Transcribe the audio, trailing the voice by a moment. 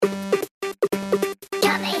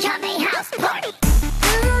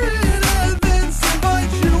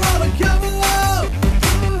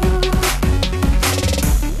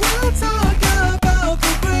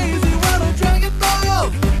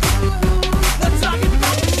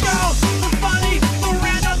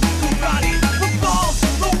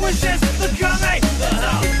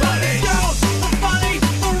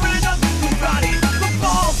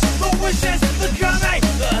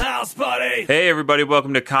everybody.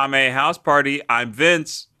 Welcome to Kame House Party. I'm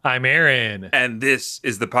Vince. I'm Aaron. And this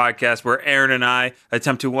is the podcast where Aaron and I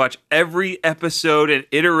attempt to watch every episode and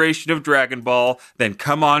iteration of Dragon Ball, then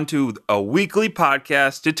come on to a weekly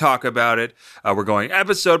podcast to talk about it. We're going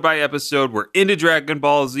episode by episode. We're into Dragon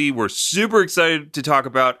Ball Z. We're super excited to talk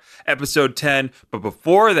about episode 10. But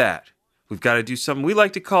before that, we've got to do something we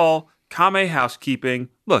like to call Kame Housekeeping.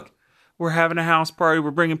 Look, we're having a house party.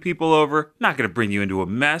 We're bringing people over. Not going to bring you into a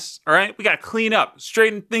mess, all right? We got to clean up,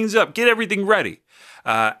 straighten things up, get everything ready.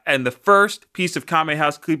 And the first piece of Kame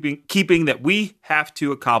housekeeping that we have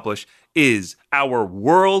to accomplish is our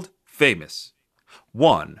world-famous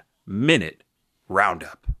 1 minute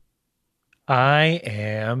roundup. I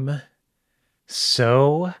am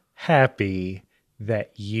so happy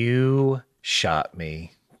that you shot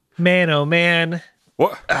me. Man, oh man.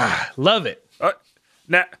 What? Love it.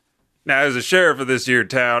 Now, as a sheriff of this here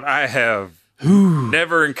town, I have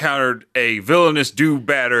never encountered a villainous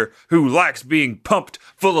do-batter who likes being pumped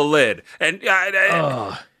full of lead. And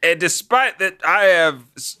despite that I have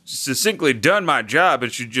succinctly done my job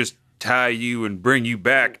and should just tie you and bring you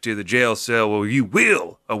back to the jail cell where you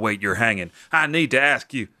will await your hanging, I need to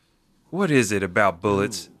ask you, what is it about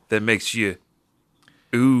bullets that makes you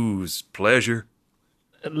ooze pleasure?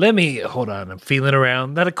 Let me, hold on, I'm feeling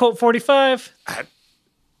around. That a Colt 45?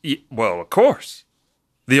 Well, of course.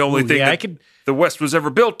 The only thing the West was ever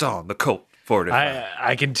built on, the Colt 45.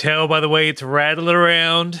 I can tell by the way it's rattling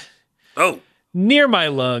around. Oh. Near my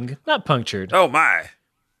lung, not punctured. Oh, my.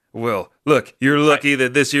 Well, look, you're lucky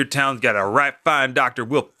that this here town's got a right fine doctor.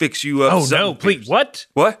 We'll fix you up. Oh, no, please. What?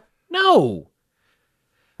 What? No.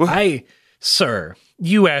 What? Sir,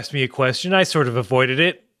 you asked me a question. I sort of avoided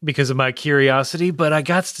it because of my curiosity, but I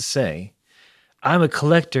got to say, I'm a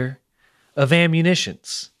collector of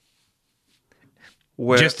ammunitions.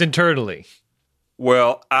 Well, just internally.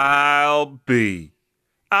 Well, I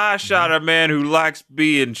shot a man who likes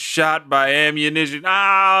being shot by ammunition.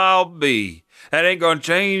 That ain't gonna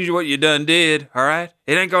change what you done did, all right?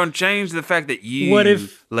 It ain't gonna change the fact that you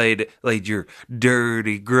laid your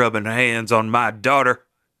dirty, grubbing hands on my daughter.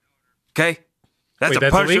 Okay? That's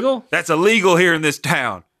illegal? That's illegal here in this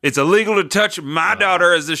town. It's illegal to touch my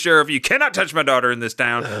daughter as the sheriff. You cannot touch my daughter in this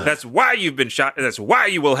town. That's why you've been shot, and that's why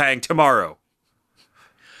you will hang tomorrow.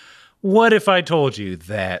 What if I told you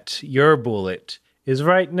that your bullet is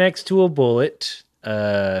right next to a bullet?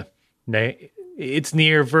 It's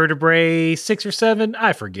near vertebrae 6 or 7.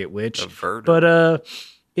 I forget which. But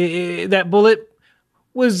that bullet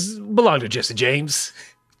belonged to Jesse James.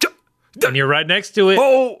 And you're right next to it.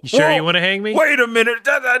 You sure you want to hang me? Wait a minute.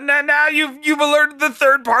 Now you've alerted the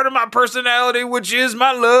third part of my personality, which is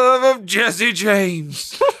my love of Jesse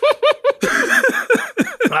James.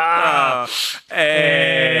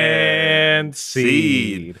 And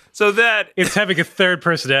seed. So that it's having a third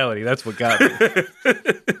personality. That's what got me.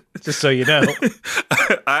 Just so you know.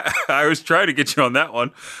 I was trying to get you on that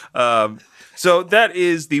one. So that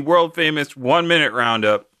is the world famous 1 minute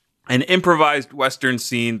roundup, an improvised Western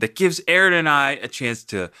scene that gives Aaron and I a chance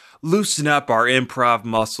to loosen up our improv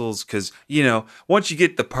muscles. Because, once you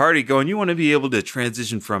get the party going, you want to be able to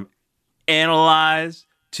transition from analyze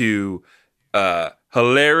to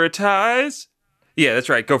hilaritize. Yeah, that's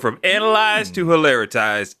right. Go from analyze to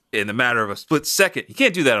hilaritize in the matter of a split second. You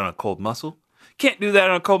can't do that on a cold muscle. Can't do that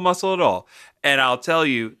on a cold muscle at all. And I'll tell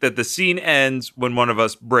you that the scene ends when one of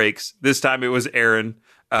us breaks. This time it was Aaron.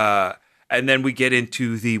 And then we get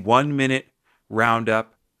into the 1 minute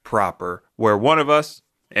roundup proper, where one of us,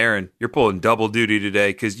 Aaron, you're pulling double duty today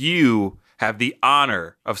because you have the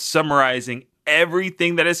honor of summarizing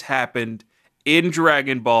everything that has happened in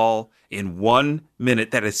Dragon Ball in 1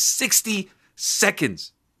 minute. That is 60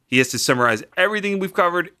 seconds. He has to summarize everything we've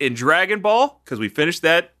covered in Dragon Ball, because we finished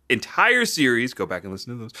that entire series. Go back and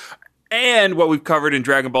listen to those. And what we've covered in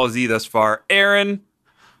Dragon Ball Z thus far. Aaron,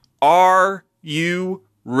 are you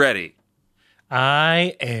ready?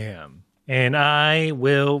 I am. And I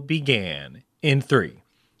will begin in 3,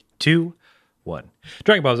 2, 1.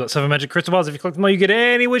 Dragon Ball is about 7 magic crystal balls. If you collect them all, you get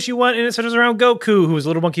any wish you want, and it centers around Goku, who was a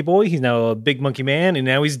little monkey boy. He's now a big monkey man, and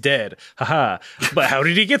now he's dead. Haha. But how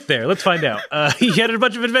did he get there? Let's find out. He had a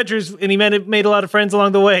bunch of adventures, and he made a lot of friends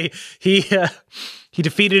along the way. He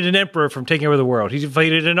defeated an emperor from taking over the world. He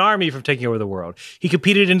defeated an army from taking over the world. He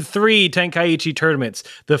competed in 3 Tenkaichi tournaments.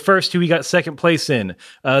 The first 2 he got second place in.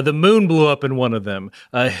 The moon blew up in one of them.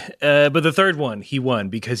 But the third one he won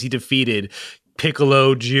because he defeated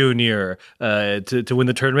Piccolo Jr. To win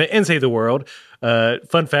the tournament and save the world.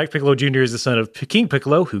 Fun fact, Piccolo Jr. is the son of King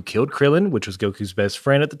Piccolo, who killed Krillin, which was Goku's best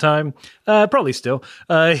friend at the time. Probably still.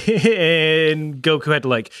 And Goku had to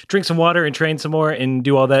like drink some water and train some more and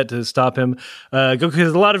do all that to stop him. Goku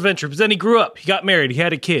has a lot of adventure, but then he grew up. He got married. He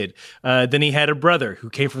had a kid. Then he had a brother who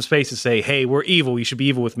came from space to say, hey, we're evil. You should be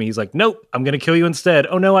evil with me. He's like, nope, I'm going to kill you instead.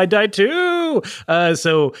 Oh no, I died too.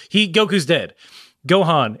 So Goku's dead.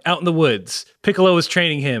 Gohan out in the woods. Piccolo is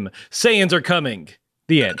training him. Saiyans are coming.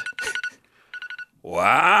 The end.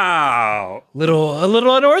 Wow. A little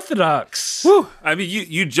unorthodox. Whew. I mean,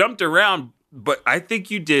 you jumped around, but I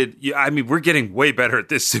think you did. I mean, we're getting way better at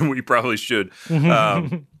this than we probably should.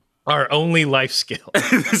 Our only life skill.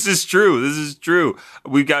 This is true. This is true.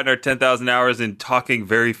 We've gotten our 10,000 hours in talking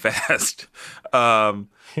very fast.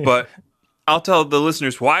 But I'll tell the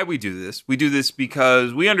listeners why we do this. We do this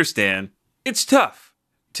because we understand it's tough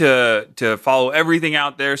to follow everything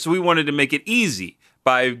out there. So we wanted to make it easy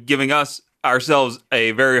by giving ourselves a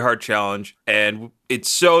very hard challenge. And it's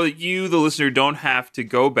so that you, the listener, don't have to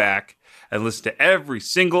go back and listen to every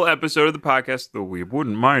single episode of the podcast, though we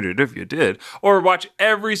wouldn't mind it if you did, or watch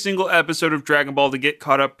every single episode of Dragon Ball to get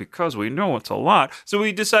caught up because we know it's a lot. So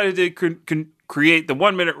we decided to create the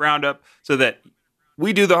 1 minute roundup so that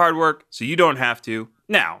we do the hard work so you don't have to.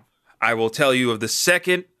 Now, I will tell you of the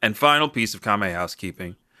second and final piece of Kame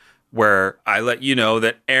housekeeping, where I let you know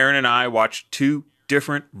that Aaron and I watched two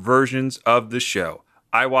different versions of the show.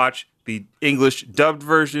 I watch the English dubbed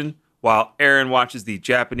version, while Aaron watches the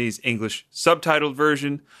Japanese English subtitled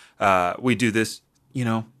version. We do this,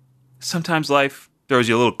 sometimes life throws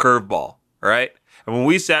you a little curveball, all right? And when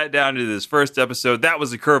we sat down to this first episode, that was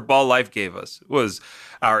the curveball life gave us, was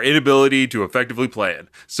our inability to effectively plan.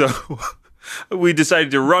 So we decided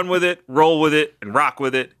to run with it, roll with it, and rock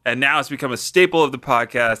with it. And now it's become a staple of the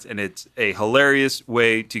podcast, and it's a hilarious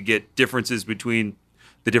way to get differences between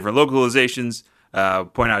the different localizations,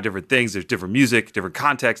 point out different things. There's different music, different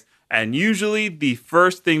context. And usually the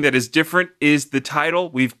first thing that is different is the title.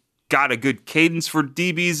 We've got a good cadence for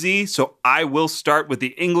DBZ, so I will start with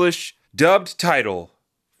the English dubbed title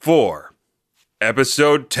for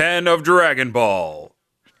Episode 10 of Dragon Ball,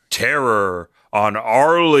 Terror on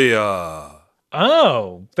Arlia.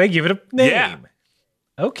 Oh, they give it a name. Yeah.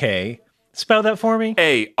 Okay. Spell that for me.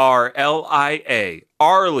 Arlia.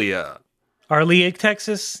 Arlia. Arlia,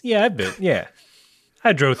 Texas? Yeah, I've been. Yeah.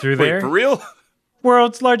 I drove through there. Wait, for real?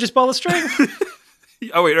 World's largest ball of string.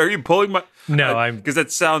 Oh wait, are you pulling my? No, I'm because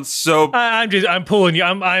that sounds so. I'm pulling you.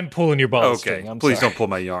 I'm pulling your ball of string. Okay, please don't pull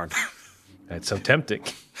my yarn. That's so tempting.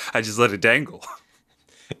 I just let it dangle.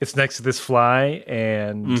 It's next to this fly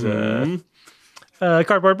and a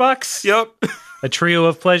cardboard box. Yep. A trio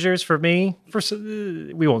of pleasures for me.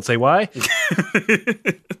 We won't say why.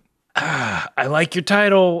 I like your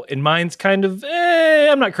title, and mine's kind of.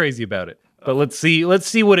 I'm not crazy about it, but let's see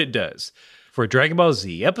what it does. For Dragon Ball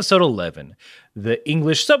Z, Episode 11, the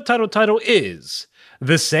English subtitle title is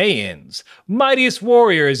The Saiyans, Mightiest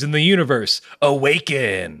Warriors in the Universe,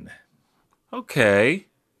 Awaken. Okay.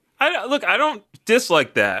 I don't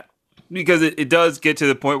dislike that, because it does get to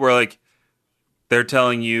the point where, like, they're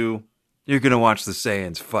telling you, you're going to watch the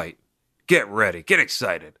Saiyans fight. Get ready. Get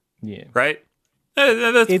excited. Yeah. Right?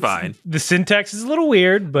 That's fine. The syntax is a little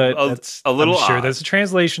weird, but that's a little I'm sure odd. that's a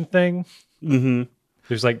translation thing. Mm-hmm.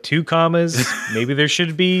 There's like 2 commas. Maybe there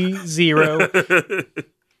should be 0.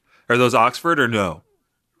 Are those Oxford or no?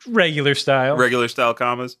 Regular style. Regular style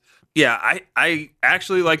commas. Yeah, I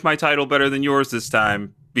actually like my title better than yours this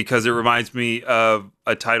time, because it reminds me of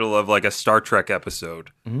a title of like a Star Trek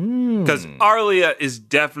episode. Because Arlia is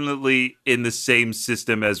definitely in the same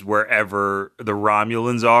system as wherever the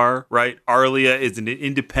Romulans are, right? Arlia is an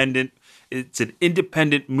independent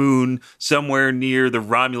moon somewhere near the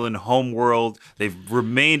Romulan homeworld. They've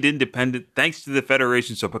remained independent thanks to the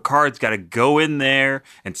Federation, so Picard's got to go in there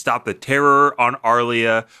and stop the terror on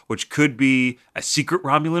Arlia, which could be a secret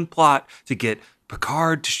Romulan plot to get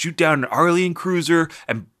Picard to shoot down an Arlian cruiser,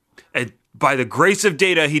 and by the grace of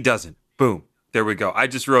Data, he doesn't. Boom. There we go. I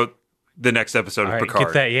just wrote the next episode of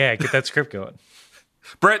Picard. Get that script going.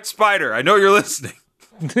 Brent Spider, I know you're listening.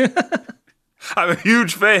 I'm a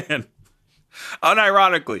huge fan.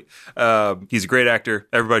 Unironically. He's a great actor.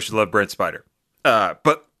 Everybody should love Brent Spider.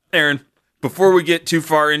 But, Aaron, before we get too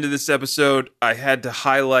far into this episode, I had to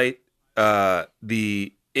highlight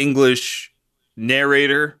the English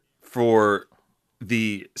narrator for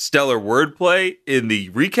the stellar wordplay in the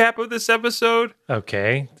recap of this episode.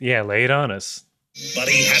 Okay. Yeah, lay it on us.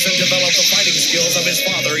 But he hasn't developed the fighting skills of his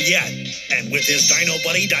father yet. And with his Dino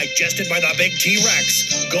Buddy digested by the big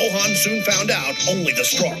T-Rex, Gohan soon found out only the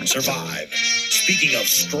strong survive. Speaking of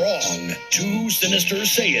strong, 2 sinister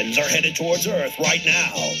Saiyans are headed towards Earth right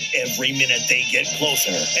now. Every minute they get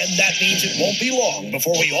closer, and that means it won't be long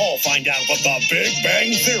before we all find out what the Big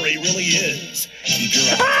Bang Theory really is. Keep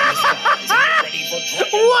your eyes on the skies and get ready for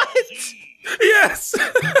Dragon Ball What? Z. Yes.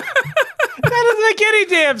 That doesn't make any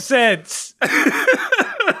damn sense.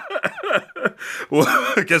 Well,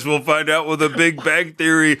 I guess we'll find out what the Big Bang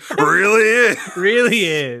Theory really is. Really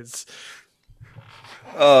is.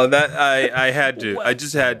 Oh, that I had to. I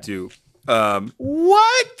just had to.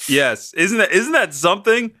 What? Yes, isn't that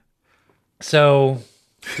something? So,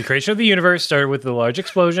 the creation of the universe started with a large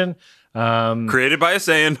explosion. Created by a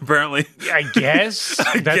Saiyan, apparently. I guess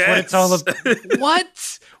that's what it's all about.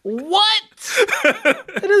 What? What?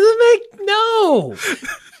 That doesn't make no.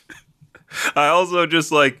 I also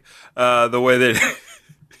just like the way that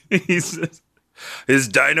his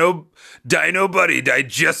Dino Buddy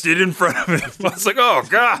digested in front of him. I was like, oh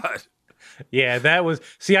god. Yeah, that was.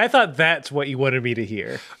 See, I thought that's what you wanted me to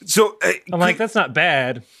hear. So I'm like, that's not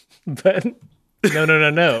bad, but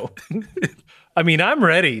no. I mean, I'm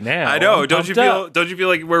ready now. I know. I'm Don't you feel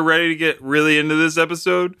like we're ready to get really into this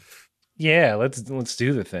episode? Yeah, let's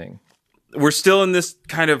do the thing. We're still in this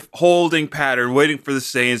kind of holding pattern, waiting for the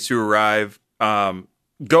Saiyans to arrive.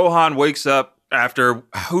 Gohan wakes up after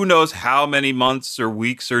who knows how many months or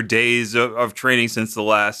weeks or days of training since the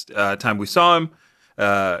last time we saw him.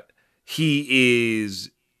 He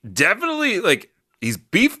is definitely he's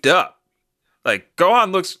beefed up. Like,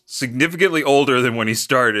 Gohan looks significantly older than when he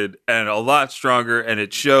started and a lot stronger, and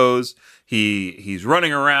it shows. He's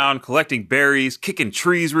running around, collecting berries, kicking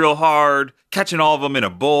trees real hard, catching all of them in a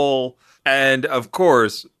bowl. And, of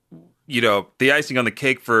course, the icing on the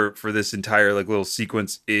cake for this entire, little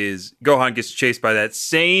sequence is Gohan gets chased by that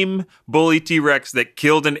same bully T-Rex that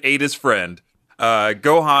killed and ate his friend.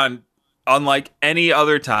 Gohan, unlike any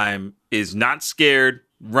other time, is not scared,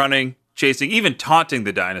 running, chasing, even taunting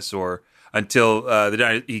the dinosaur, until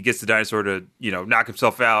he gets the dinosaur to, knock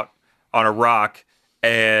himself out on a rock,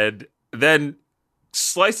 and then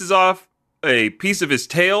slices off a piece of his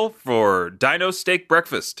tail for Dino steak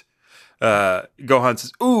breakfast. Gohan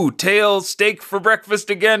says, "Ooh, tail steak for breakfast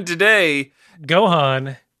again today."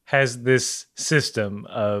 Gohan has this system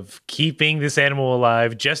of keeping this animal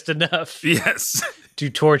alive just enough, yes, to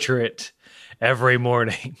torture it every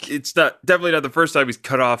morning. It's definitely not the first time he's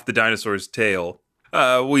cut off the dinosaur's tail.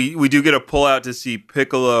 We do get a pullout to see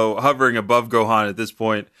Piccolo hovering above Gohan at this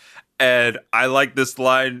point, and I like this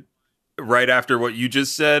line right after what you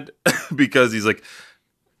just said because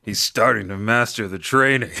he's starting to master the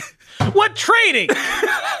training. What training?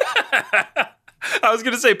 I was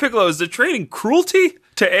gonna say, Piccolo, is the training cruelty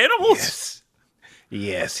to animals?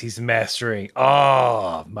 Yes, he's mastering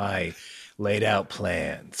all my laid out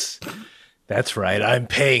plans. That's right, I'm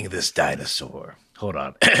paying this dinosaur. Hold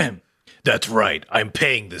on. That's right, I'm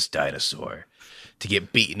paying this dinosaur to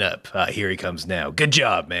get beaten up. Here he comes now. Good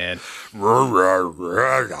job, man. What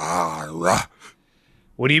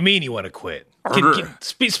do you mean you want to quit?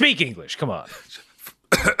 Speak English, come on.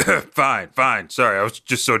 Fine. Sorry, I was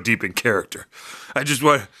just so deep in character.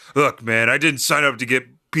 Look, man, I didn't sign up to get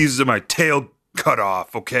pieces of my tail cut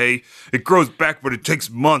off, okay? It grows back, but it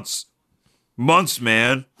takes months. Months,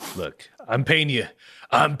 man. Look, I'm paying you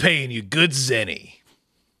good zenny.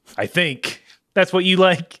 I think that's what you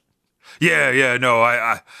like. Yeah, no,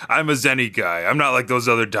 I'm a Zenny guy. I'm not like those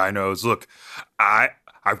other dinos. Look,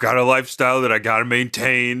 I've got a lifestyle that I gotta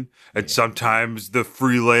maintain, and sometimes the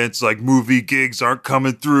freelance movie gigs aren't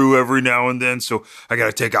coming through every now and then, so I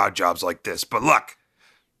gotta take odd jobs like this. But look,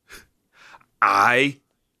 I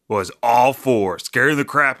was all for scaring the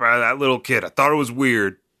crap out of that little kid. I thought it was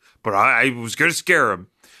weird, but I was gonna scare him.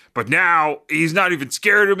 But now he's not even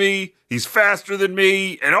scared of me. He's faster than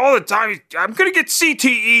me, and all the time I'm gonna get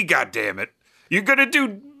CTE. Goddammit! You're gonna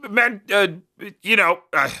do, man. I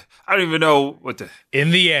don't even know what to.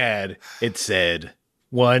 In the ad, it said,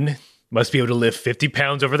 1, must be able to lift 50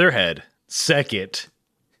 pounds over their head. 2nd,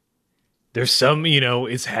 there's some,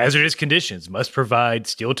 it's hazardous conditions. Must provide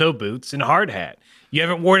steel-toe boots and hard hat. You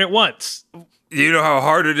haven't worn it once. You know how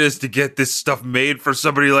hard it is to get this stuff made for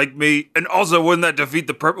somebody like me? And also, wouldn't that defeat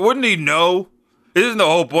the purpose? Wouldn't he know? Isn't the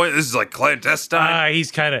whole point? This is clandestine.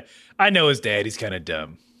 He's kind of, I know his dad. He's kind of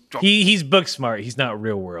dumb. He's book smart. He's not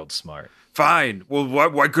real world smart. Fine. Well,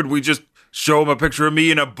 why could we just show him a picture of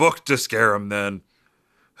me in a book to scare him then?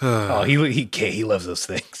 He loves those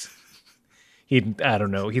things. I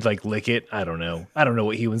don't know. He'd lick it. I don't know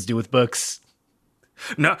what humans do with books.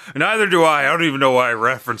 No, neither do I. I don't even know why I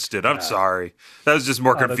referenced it. I'm sorry. That was just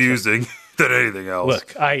more confusing than anything else.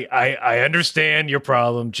 Look, I understand your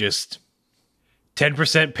problem. Just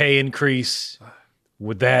 10% pay increase.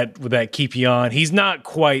 Would that keep you on? He's not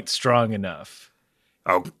quite strong enough.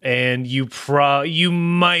 Oh, And you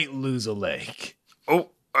might lose a leg.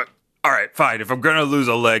 all right, fine. If I'm gonna lose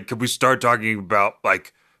a leg, could we start talking about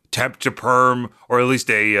like temp to perm, or at least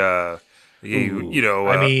a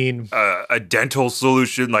dental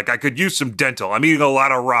solution? Like I could use some dental. I'm eating a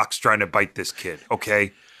lot of rocks trying to bite this kid.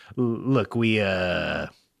 Okay. Look, we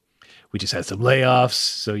just had some layoffs,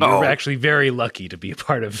 so you're actually very lucky to be a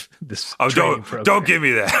part of this training program. Don't give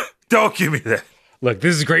me that. Don't give me that. Look,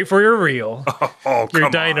 this is great for your reel. Oh, Your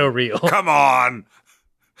come dino on. reel. Come on.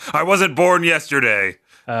 I wasn't born yesterday.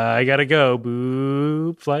 I gotta go.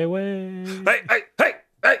 Boop, fly away. Hey.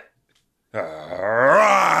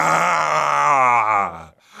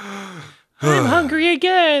 I'm hungry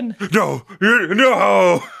again. No.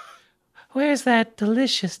 Where's that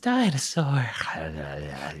delicious dinosaur?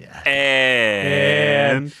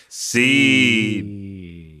 And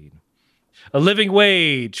seed. A living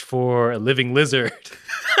wage for a living lizard.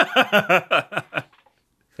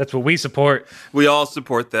 That's what we support. We all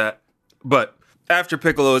support that. But after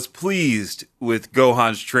Piccolo is pleased with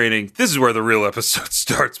Gohan's training, this is where the real episode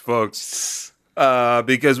starts, folks.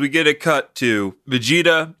 Because we get a cut to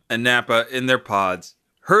Vegeta and Nappa in their pods,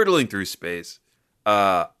 hurtling through space.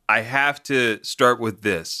 I have to start with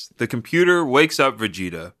this. The computer wakes up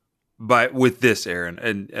Vegeta with this, Aaron,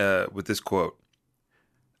 and with this quote.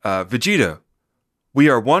 Vegeta, we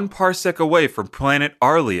are 1 parsec away from planet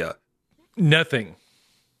Arlia. Nothing.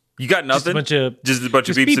 You got nothing? Just a bunch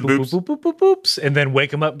of beeps beep, and boop, boops? boop, boop, boop, boops, and then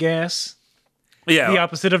wake 'em up gas. Yeah. The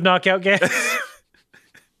opposite of knockout gas.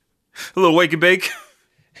 A little wake and bake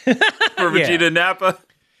for Vegeta and Nappa.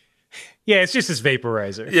 Yeah, it's just his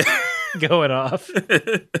vaporizer. Yeah. Going off.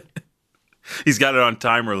 He's got it on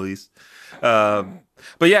time release.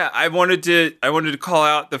 But yeah, I wanted to call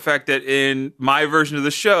out the fact that in my version of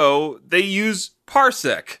the show, they use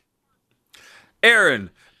parsec. Aaron,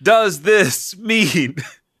 does this mean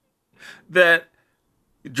that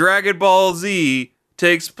Dragon Ball Z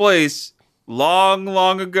takes place long,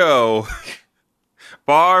 long ago,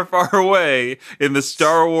 far, far away in the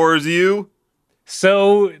Star Wars U?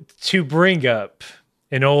 So, to bring up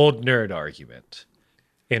an old nerd argument,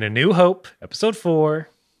 in A New Hope, Episode 4,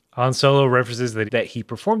 Han Solo references that he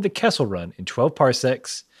performed the Kessel Run in 12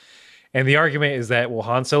 parsecs, and the argument is that, well,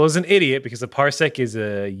 Han Solo's an idiot because a parsec is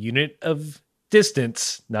a unit of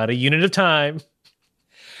distance, not a unit of time.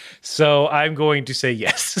 So I'm going to say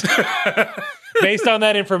yes. Based on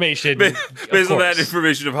that information. Based on that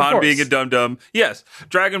information of Han being a dum-dum. Yes.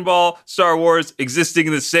 Dragon Ball, Star Wars, existing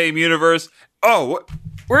in the same universe. Oh,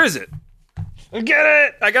 where is it? Get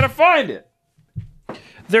it! I gotta find it.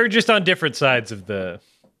 They're just on different sides of the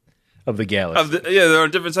galaxy. They're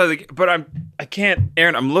on different sides. But I can't,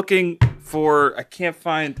 Aaron. I'm looking for. I can't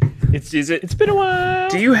find. It's been a while.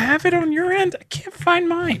 Do you have it on your end? I can't find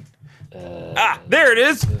mine. There it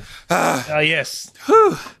is. Yes.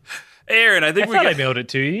 Whew. Aaron, I think I mailed it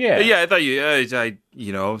to you. Yeah. Yeah, I thought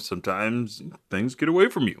you. Sometimes things get away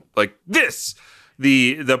from you. Like this,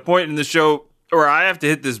 the point in the show where I have to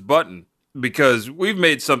hit this button because we've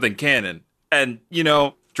made something canon, and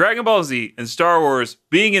Dragon Ball Z and Star Wars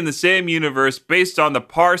being in the same universe based on the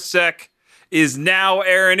parsec is now,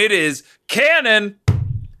 Aaron, it is canon,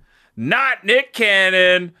 not Nick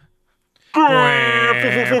Cannon.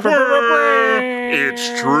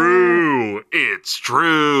 It's true. It's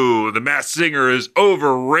true. The Masked Singer is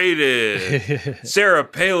overrated. Sarah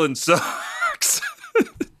Palin sucks.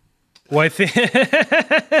 Well, I think.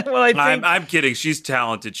 I'm kidding. She's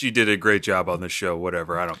talented. She did a great job on the show.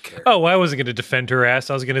 Whatever. I don't care. Oh, I wasn't going to defend her ass.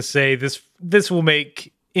 I was going to say this will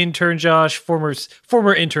make intern Josh, former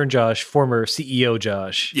intern Josh, former CEO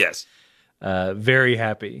Josh. Yes. Very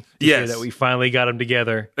happy to hear that we finally got them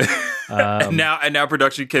together. And now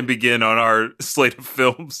production can begin on our slate of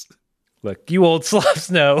films. Look, you old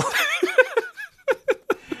sloths know.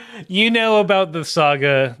 You know about the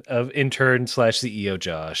saga of intern / CEO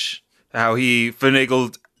Josh. How he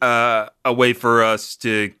finagled a way for us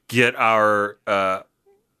to get our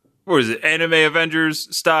Anime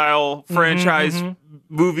Avengers style franchise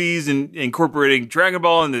movies and incorporating Dragon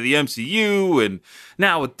Ball into the MCU, and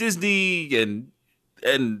now with Disney and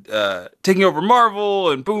taking over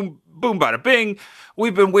Marvel, and boom bada bing.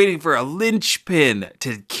 We've been waiting for a linchpin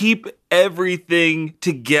to keep everything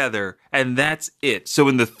together, and that's it. So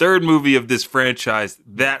in the third movie of this franchise,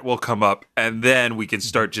 that will come up, and then we can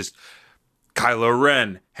start just Kylo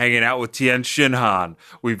Ren hanging out with Tien Shinhan.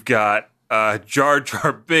 We've got Jar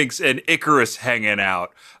Jar Binks and Icarus hanging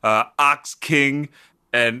out, Ox King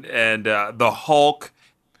and the Hulk,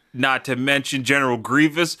 not to mention General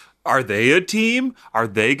Grievous. Are they a team? Are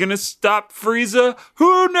they gonna stop Frieza?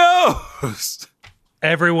 Who knows?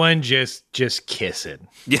 Everyone just kissing.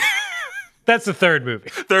 Yeah. That's the third movie.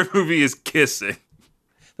 Third movie is kissing.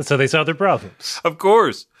 That's how they solve their problems. Of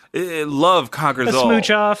course. Love conquers A all.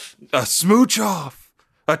 smooch off. A smooch off.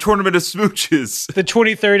 A tournament of smooches. The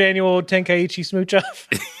 23rd annual Tenkaichi smooch off.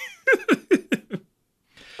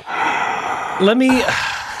 Let me...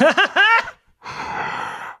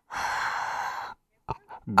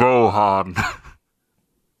 Gohan,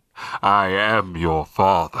 I am your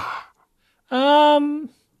father.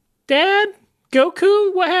 Dad?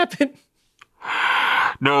 Goku? What happened?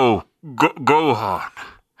 No, Gohan.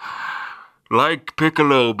 Like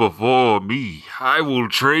Piccolo before me, I will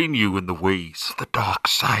train you in the ways of the dark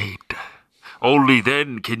side. Only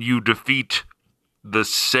then can you defeat the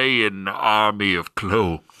Saiyan army of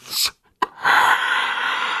clones.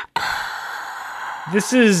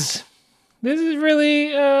 This is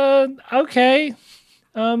really, okay.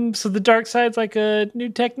 So the dark side's like a new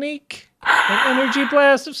technique? An energy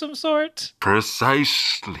blast of some sort?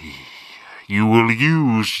 Precisely. You will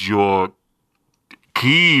use your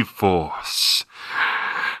ki force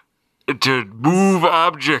to move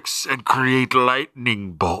objects and create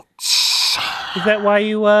lightning bolts. Is that why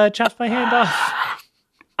you, chopped my hand off?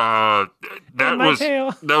 That my was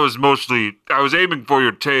tail. that was mostly I was aiming for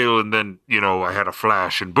your tail, and then I had a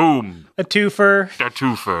flash, and boom, A twofer? a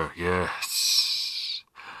twofer. Yes,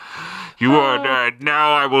 you are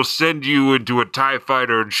now. I will send you into a TIE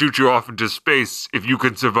fighter and shoot you off into space if you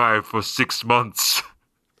can survive for 6 months.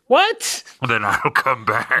 What? Then I'll come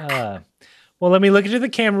back. Well, let me look into the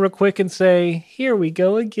camera real quick and say, here we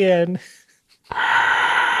go again.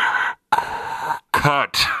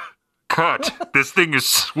 Cut. This thing is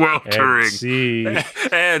sweltering.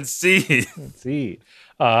 And see. See.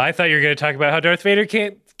 I thought you were going to talk about how Darth Vader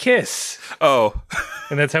can't kiss, Oh.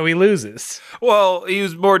 and that's how he loses. Well, he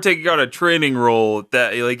was more taking on a training role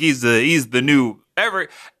that he's the new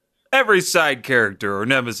every side character or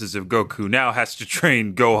nemesis of Goku now has to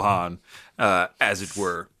train Gohan, as it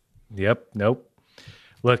were. Yep. Nope.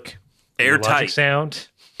 Look. Airtight. Logic sound.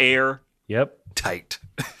 Air Yep. tight.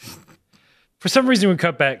 For some reason, we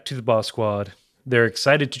cut back to the Boss Squad. They're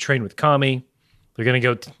excited to train with Kami. They're going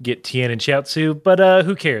to go get Tien and Chiaotzu, but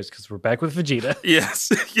who cares? Because we're back with Vegeta. Yes.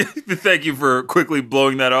 Thank you for quickly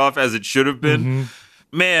blowing that off as it should have been.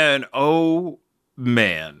 Mm-hmm. Man, oh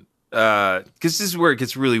man. Because this is where it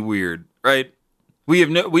gets really weird, right? We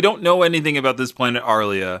don't know anything about this planet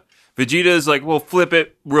Arlia. Vegeta is like, well, flip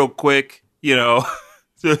it real quick,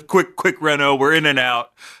 quick reno, we're in and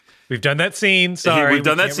out. We've done that scene. Sorry. We've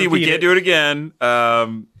done that scene. We can't do it again.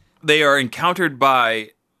 They are encountered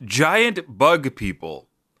by giant bug people.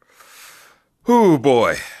 Oh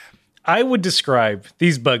boy. I would describe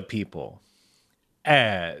these bug people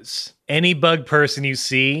as any bug person you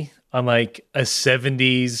see on like a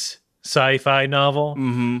 70s sci-fi novel.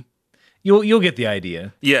 Mm-hmm. You'll get the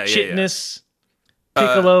idea. Yeah. Chitness,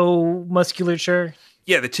 Piccolo musculature.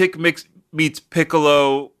 Yeah, the chick meets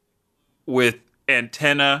Piccolo with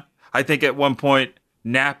antenna. I think at one point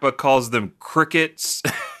Nappa calls them crickets,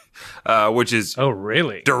 which is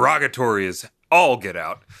really derogatory as all get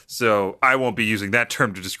out. So I won't be using that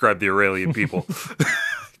term to describe the Aurelian people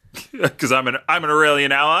because I'm an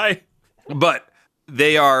Aurelian ally. But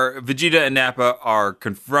Vegeta and Nappa are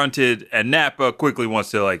confronted, and Nappa quickly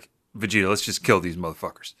wants to Vegeta, let's just kill these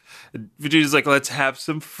motherfuckers. Vegeta's like, let's have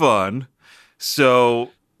some fun.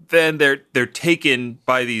 So then they're taken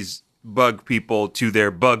by these bug people to their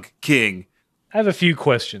bug king. I have a few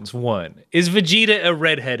questions. One, is Vegeta a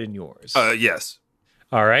redhead in yours? Yes.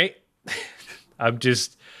 All right. I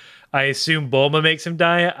assume Bulma makes him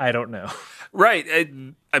die. I don't know. Right.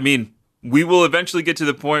 I mean, we will eventually get to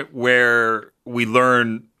the point where we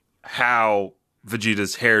learn how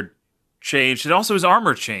Vegeta's hair changed and also his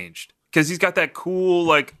armor changed because he's got that cool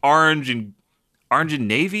orange and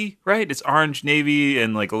navy, right? It's orange, navy,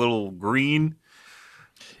 and a little green.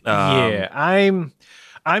 Yeah,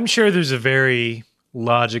 I'm sure there's a very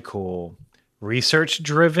logical,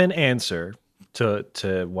 research-driven answer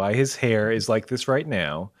to why his hair is like this right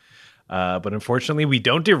now. But unfortunately, we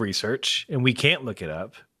don't do research, and we can't look it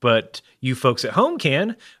up. But you folks at home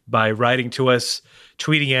can by writing to us,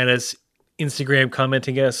 tweeting at us, Instagram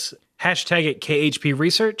commenting us, hashtag it KHP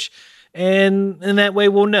Research, and that way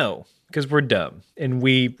we'll know because we're dumb and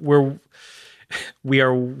we are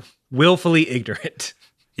willfully ignorant.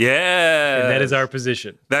 Yeah, and that is our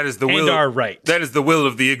position. That is the will and our right. That is the will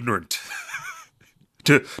of the ignorant.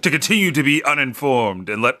 to continue to be uninformed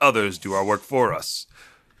and let others do our work for us.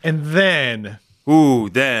 And then,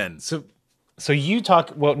 Then so you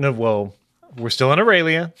talk. Well, we're still on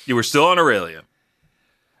Aurelia. you were still on Aurelia.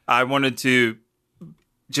 I wanted to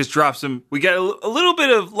just drop some. We got a little bit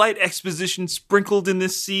of light exposition sprinkled in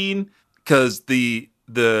this scene because the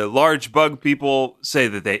large bug people say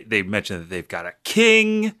that they mentioned that they've got a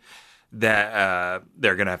king, that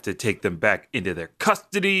they're gonna have to take them back into their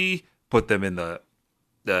custody, put them in the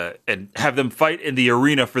and have them fight in the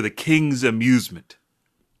arena for the king's amusement.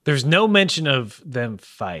 There's no mention of them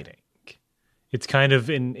fighting. It's kind of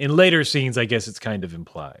in later scenes, I guess it's kind of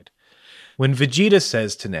implied. When Vegeta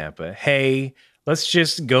says to Nappa, hey, let's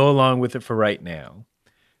just go along with it for right now,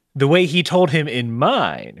 the way he told him in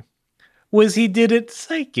mine was he did it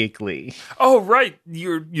psychically. Oh, right.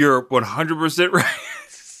 You're 100% right.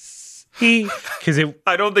 Because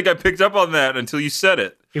I don't think I picked up on that until you said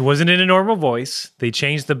it. it wasn't in a normal voice. They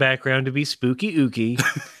changed the background to be spooky ooky.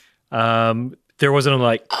 There wasn't a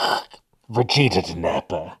like, Vegeta to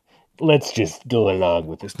Nappa. Let's just go along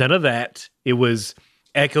with this. None of that. It was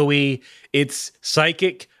echoey. It's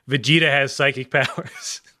psychic. Vegeta has psychic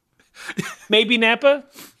powers. Maybe Nappa?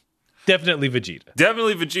 Definitely Vegeta.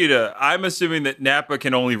 Definitely Vegeta. I'm assuming that Nappa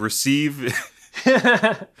can only receive.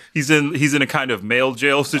 He's in a kind of mail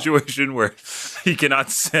jail situation where he cannot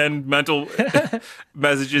send mental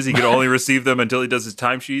messages. He can only receive them until he does his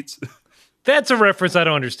timesheets. That's a reference I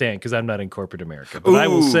don't understand because I'm not in corporate America. But I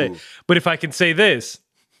will say, but if I can say this,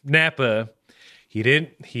 Nappa,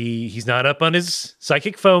 he's not up on his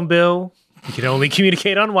psychic phone bill. He can only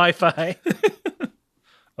communicate on Wi-Fi.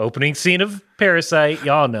 Opening scene of Parasite,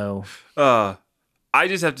 y'all know. I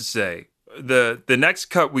just have to say, the next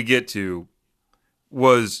cut we get to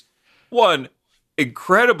was, one,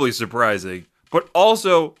 incredibly surprising, but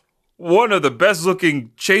also one of the best looking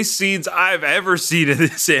chase scenes I've ever seen in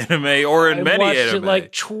this anime or in many watched anime. it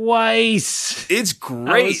like twice. It's I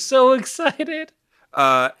great. was so excited.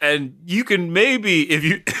 And you can maybe,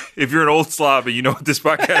 if you're an old slob and you know what this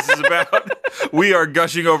podcast is about, we are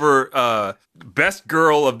gushing over best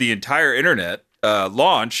girl of the entire internet,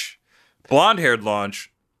 Launch, blonde-haired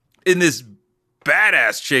Launch, in this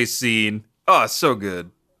badass chase scene. Oh, it's so good.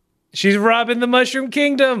 She's robbing the Mushroom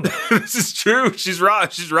Kingdom. This is true. She's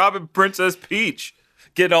robbing Princess Peach,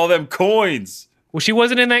 getting all them coins. Well, she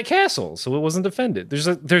wasn't in that castle, so it wasn't defended. There's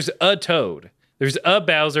a Toad. There's a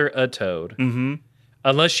Bowser, a Toad. Mm-hmm.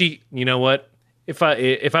 Unless she, you know what? If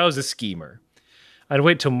I was a schemer, I'd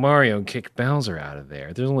wait till Mario and kick Bowser out of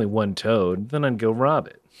there. There's only one Toad, then I'd go rob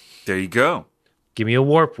it. There you go. Give me a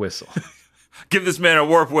warp whistle. Give this man a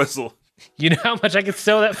warp whistle. You know how much I could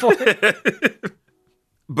sell that for?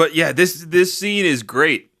 But yeah, this scene is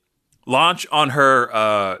great. Launch on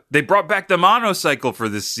her. They brought back the monocycle for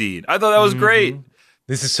this scene. I thought that was great.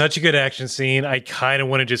 This is such a good action scene. I kind of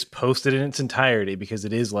want to just post it in its entirety because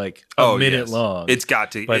it is like a minute long. It's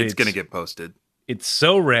got to. But It's going to get posted. It's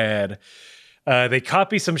so rad. They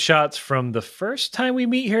copy some shots from the first time we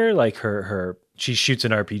meet her, like she shoots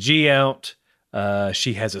an RPG out.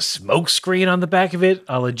 She has a smoke screen on the back of it,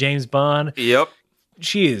 a la James Bond. Yep.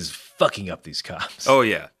 She is fucking up these cops. Oh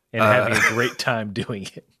yeah. And having a great time doing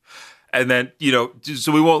it. And then,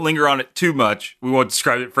 so we won't linger on it too much. We won't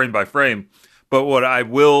describe it frame by frame. But what I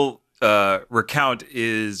will recount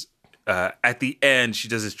is at the end, she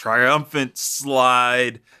does this triumphant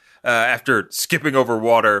slide after skipping over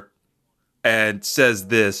water and says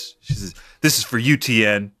this. She says, "This is for you,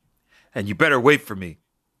 TN, and you better wait for me.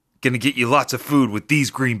 Gonna get you lots of food with these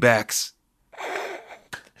greenbacks."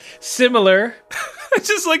 Similar. It's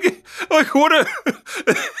just like what a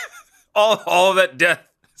all that death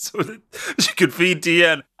so that she could feed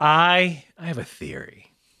TN. I have a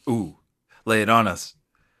theory. Ooh, lay it on us.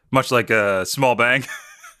 Much like a small bang.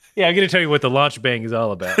 Yeah, I'm going to tell you what the Launch Bang is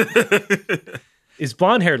all about. Is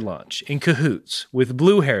blonde-haired Launch in cahoots with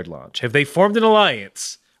blue-haired Launch? Have they formed an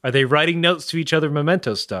alliance? Are they writing notes to each other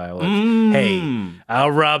memento style? Of, hey,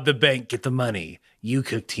 I'll rob the bank, get the money. You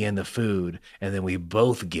cook Tien the food, and then we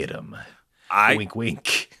both get them. Wink,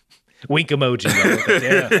 wink. Wink emoji.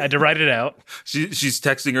 Yeah, I had to write it out. She's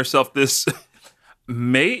texting herself this.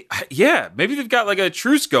 Maybe they've got like a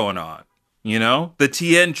truce going on. The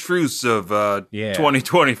TN truce of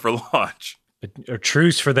 2020 for Launch. A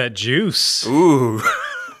truce for that juice. Ooh.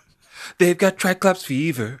 They've got Triclops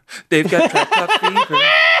fever. They've got Triclops fever.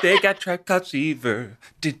 They got Triclops fever.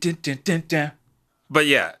 Dun, dun, dun, dun, dun. But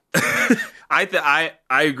yeah, I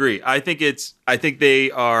agree. I think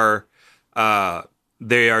they are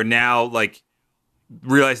now like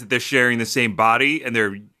realize that they're sharing the same body and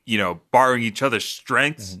they're borrowing each other's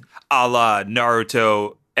strengths, a la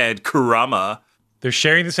Naruto and Kurama. They're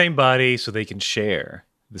sharing the same body so they can share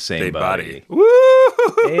the same body. Woo!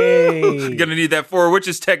 Hey. Gonna need that four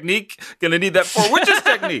witches technique.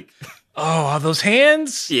 Oh, all those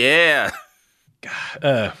hands? Yeah.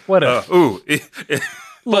 What a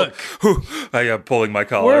look. I am pulling my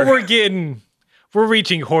collar. We're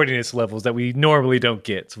reaching horniness levels that we normally don't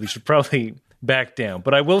get, so we should probably back down.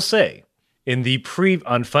 But I will say, on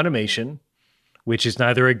Funimation, which is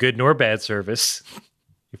neither a good nor bad service,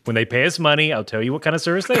 when they pay us money, I'll tell you what kind of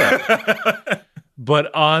service they are.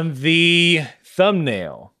 But on the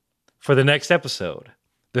thumbnail for the next episode,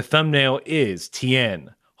 the thumbnail is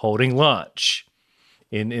Tien holding Launch.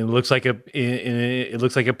 And it looks like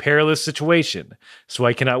a perilous situation. So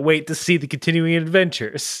I cannot wait to see the continuing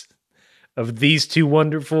adventures of these two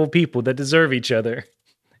wonderful people that deserve each other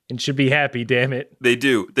and should be happy, damn it. They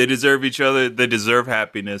do. They deserve each other. They deserve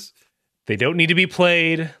happiness. They don't need to be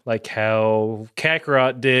played like how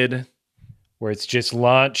Kakarot did, where it's just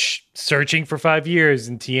Launch searching for 5 years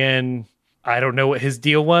and Tien, I don't know what his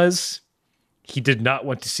deal was. He did not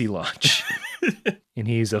want to see Launch. And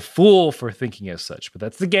he's a fool for thinking as such, but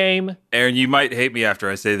that's the game. Aaron, you might hate me after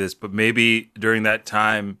I say this, but maybe during that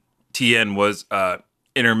time, Tien was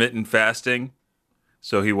intermittent fasting,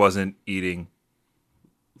 so he wasn't eating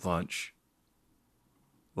Launch.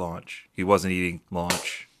 He wasn't eating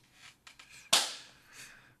Launch.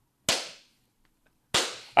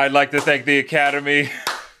 I'd like to thank the Academy.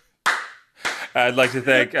 I'd like to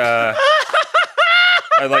thank thank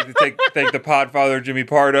the Podfather Jimmy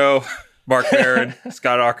Pardo, Mark Barron,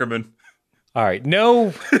 Scott Ackerman. All right.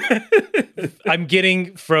 No, I'm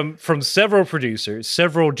getting from several producers,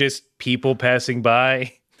 several just people passing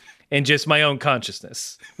by, and just my own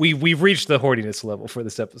consciousness. We've reached the horniness level for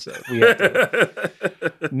this episode. We have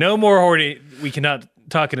to, no more horny. We cannot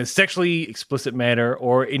talk in a sexually explicit manner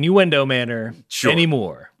or innuendo manner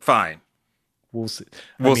anymore. Fine. We'll see.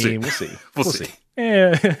 We'll see. We'll see.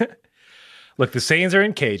 Yeah. Look, the Saiyans are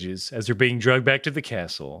in cages as they're being drugged back to the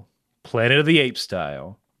castle, Planet of the Apes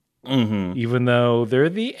style. Mm-hmm. Even though they're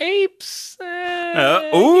the apes.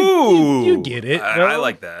 You get it. I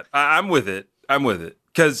like that. I'm with it.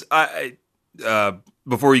 Because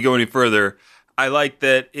before you go any further, I like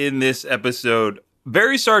that in this episode,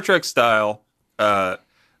 very Star Trek style,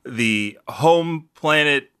 the home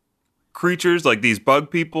planet creatures, like these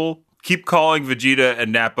bug people, keep calling Vegeta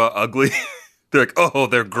and Nappa ugly. They're like, oh,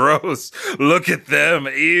 they're gross. Look at them.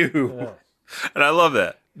 Ew. And I love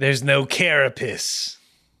that. There's no carapace.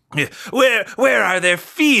 Yeah. Where are their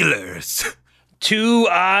feelers? 2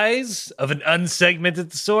 eyes of an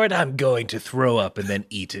unsegmented sort. I'm going to throw up and then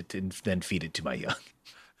eat it and then feed it to my young.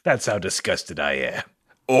 That's how disgusted I am.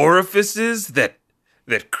 Orifices that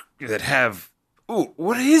have. Ooh,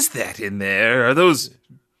 what is that in there? Are those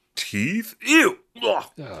teeth? Ew. Ugh.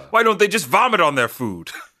 Why don't they just vomit on their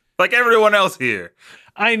food? Like everyone else here.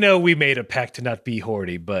 I know we made a pact to not be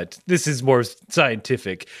horny, but this is more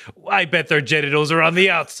scientific. I bet their genitals are on the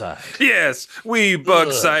outside. Yes, we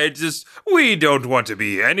bug scientists, we don't want to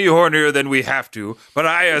be any hornier than we have to, but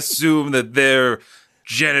I assume that their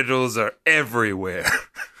genitals are everywhere.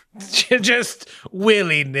 Just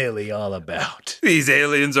willy-nilly all about. These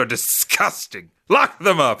aliens are disgusting. Lock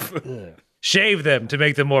them up. Shave them to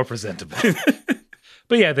make them more presentable.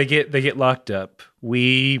 But yeah, they get locked up.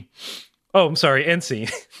 I'm sorry, end scene.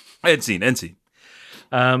 End scene.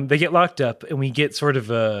 They get locked up, and we get sort of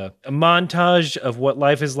a montage of what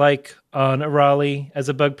life is like on Arali as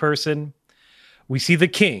a bug person. We see the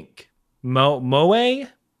king, Moe,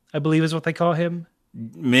 I believe is what they call him.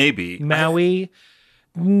 Maybe. Maui.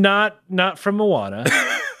 Not from Moana.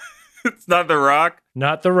 It's not The Rock?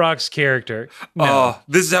 Not The Rock's character. No. Oh,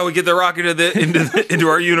 this is how we get The Rock into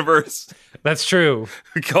our universe. That's true.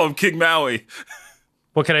 We call him King Maui.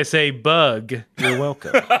 What can I say? Bug, you're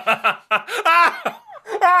welcome.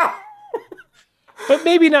 But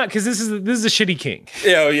maybe not, because this is a shitty king.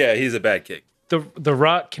 Yeah, he's a bad king. The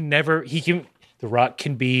Rock The Rock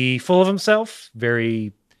can be full of himself,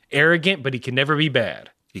 very arrogant, but he can never be bad.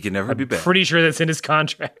 He can never be bad. Pretty sure that's in his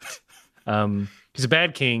contract. He's a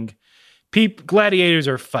bad king. Gladiators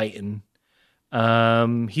are fighting.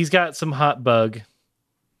 He's got some hot bug,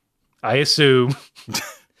 I assume.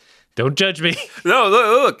 Don't judge me. No,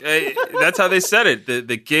 look. That's how they said it.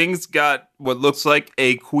 The king's got what looks like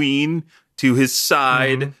a queen to his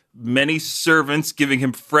side, many servants giving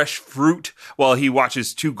him fresh fruit while he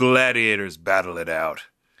watches 2 gladiators battle it out.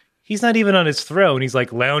 He's not even on his throne. He's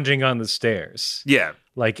like lounging on the stairs. Yeah.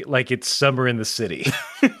 Like it's summer in the city.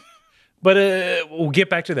 But we'll get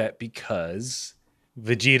back to that because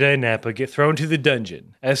Vegeta and Nappa get thrown to the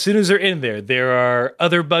dungeon. As soon as they're in there are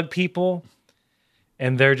other bug people.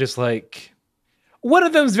 And they're just like, one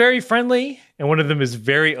of them's very friendly, and one of them is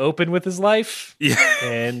very open with his life. Yeah.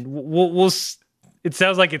 And it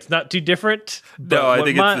sounds like it's not too different. No, I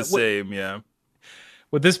think it's the same. Yeah.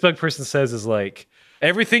 What this bug person says is like,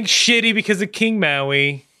 everything's shitty because of King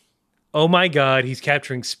Maui. Oh my God, he's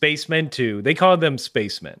capturing spacemen too. They call them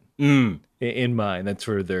spacemen in mine. That's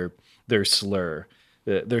for their slur,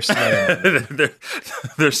 their slam.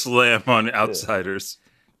 their slam on outsiders.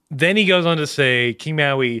 Then he goes on to say, King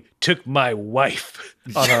Maui took my wife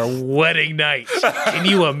on our wedding night. Can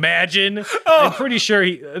you imagine? I'm pretty sure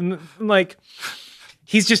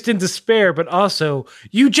he's just in despair, but also,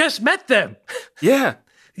 you just met them. Yeah.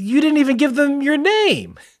 You didn't even give them your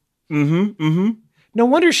name. No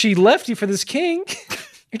wonder she left you for this king.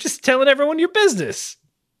 You're just telling everyone your business.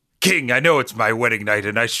 King, I know it's my wedding night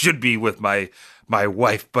and I should be with my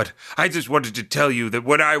wife, but I just wanted to tell you that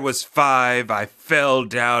when I was 5, I fell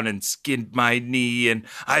down and skinned my knee, and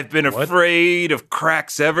I've been afraid of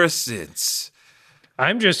cracks ever since.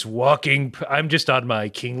 I'm just on my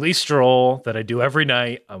kingly stroll that I do every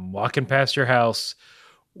night. I'm walking past your house.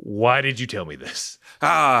 Why did you tell me this?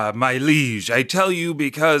 Ah, my liege, I tell you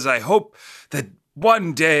because I hope that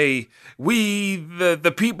one day we,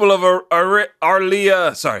 the people of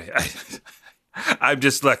Arlia, sorry, I'm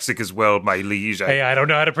dyslexic as well, my liege. Hey, I don't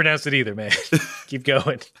know how to pronounce it either, man. Keep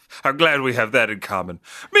going. I'm glad we have that in common.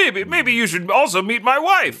 Maybe you should also meet my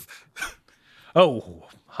wife. Oh,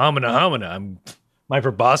 homina. My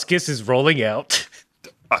proboscis is rolling out.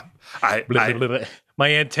 My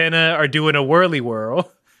antennae are doing a whirly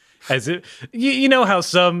whirl. As it, you know how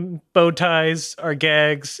some bow ties are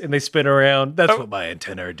gags and they spin around? That's what my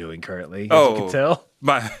antennae are doing currently, as you can tell.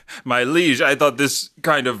 My liege, I thought this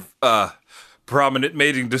kind of prominent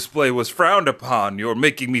mating display was frowned upon. You're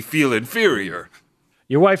making me feel inferior.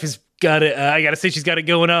 Your wife has got it. I gotta say, she's got it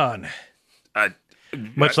going on.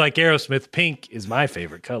 Much like Aerosmith, pink is my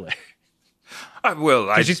favorite color.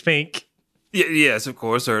 Because she's pink. Yes, of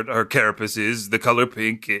course. Her carapace is the color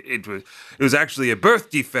pink. It was actually a birth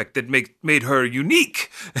defect that made her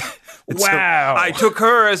unique. Wow! So I took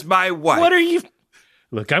her as my wife. What are you?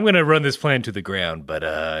 Look, I'm going to run this plan to the ground, but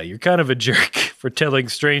you're kind of a jerk for telling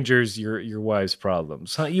strangers your wife's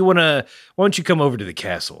problems. Huh? Why don't you come over to the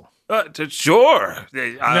castle? Sure.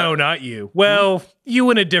 No, not you. Well,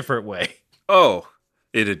 you in a different way. Oh,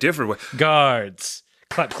 in a different way. Guards.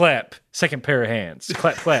 Clap, clap. Second pair of hands.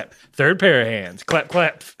 Clap, clap. Third pair of hands. Clap,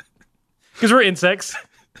 clap. Because we're insects.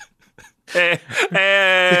 And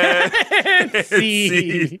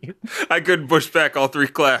see. I couldn't push back all 3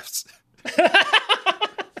 claps.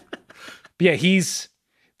 Yeah, this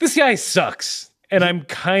guy sucks, and I'm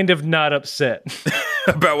kind of not upset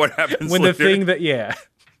about what happens when later. the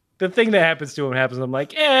thing that happens to him happens. I'm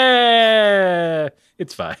like,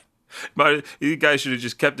 it's fine. You guy should have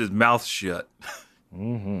just kept his mouth shut.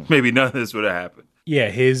 Mm-hmm. Maybe none of this would have happened. Yeah,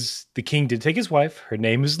 the king did take his wife. Her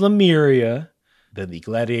name is Lemuria. Then the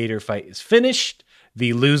gladiator fight is finished.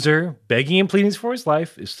 The loser, begging and pleading for his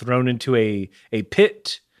life, is thrown into a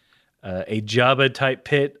pit, a Jabba-type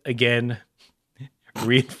pit, again,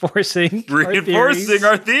 reinforcing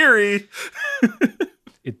our theory.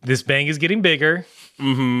 This bang is getting bigger.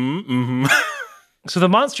 So the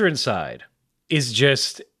monster inside is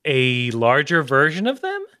just a larger version of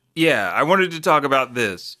them? Yeah, I wanted to talk about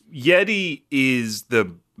this. Yeti is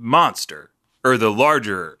the monster, or the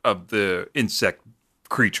larger of the insect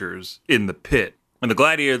creatures in the pit. And the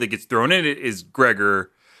gladiator that gets thrown in it is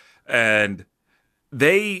Gregor. And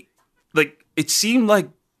it seemed like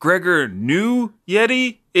Gregor knew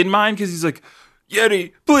Yeti in mind, because he's like,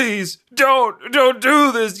 Yeti, please, don't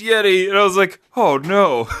do this, Yeti. And I was like, oh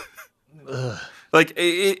no. Like,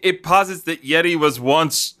 it posits that Yeti was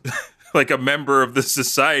once like a member of the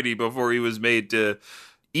society before he was made to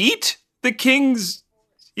eat the king's.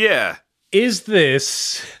 Yeah. Is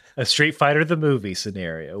this a Street Fighter the movie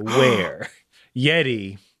scenario where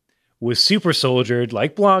Yeti was super soldiered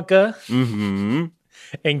like Blanca, and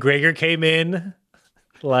Gregor came in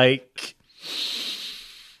like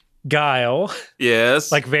Guile,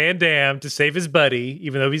 yes, like Van Damme, to save his buddy,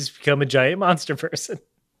 even though he's become a giant monster person?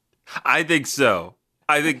 I think so.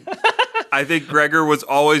 I think Gregor was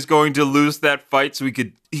always going to lose that fight, so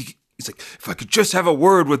he's like, if I could just have a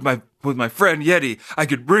word with my friend Yeti, I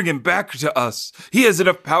could bring him back to us. He has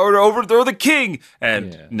enough power to overthrow the king.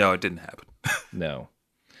 And no, it didn't happen. No.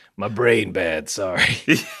 My brain bad, sorry.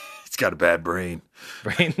 He's got a bad brain.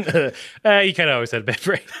 You kind of always had a bad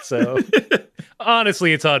brain. So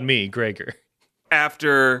honestly, it's on me, Gregor.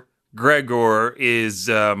 After Gregor is,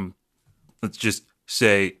 let's just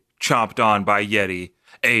say, chomped on by Yeti,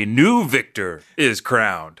 a new victor is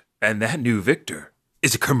crowned. And that new victor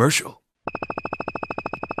is a commercial.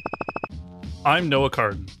 I'm Noah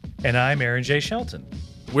Carden. And I'm Aaron J. Shelton.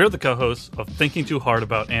 We're the co-hosts of Thinking Too Hard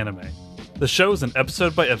About Anime. The show is an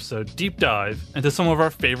episode-by-episode deep dive into some of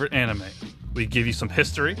our favorite anime. We give you some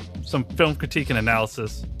history, some film critique and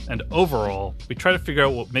analysis, and overall, we try to figure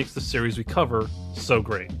out what makes the series we cover so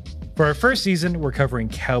great. For our first season, we're covering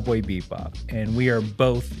Cowboy Bebop, and we are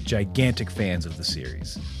both gigantic fans of the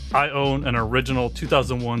series. I own an original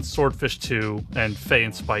 2001 Swordfish 2 and Faye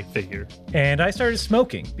and Spike figure. And I started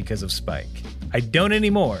smoking because of Spike. I don't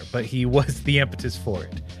anymore, but he was the impetus for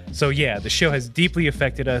it. So yeah, the show has deeply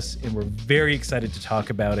affected us, and we're very excited to talk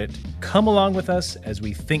about it. Come along with us as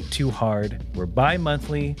we think too hard. We're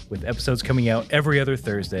bi-monthly, with episodes coming out every other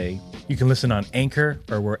Thursday. You can listen on Anchor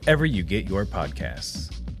or wherever you get your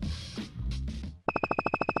podcasts.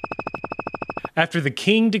 After the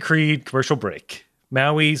king decreed commercial break,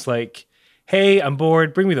 Maui's like, hey, I'm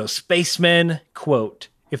bored. Bring me those spacemen. Quote,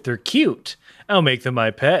 if they're cute, I'll make them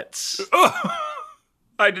my pets.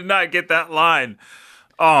 I did not get that line.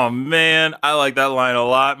 Oh, man. I like that line a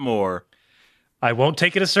lot more. I won't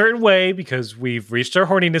take it a certain way because we've reached our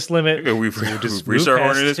horniness limit. We've so we'll just reached move our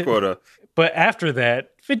past horniness it. quota. But after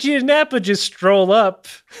that, Vegeta and Nappa just stroll up.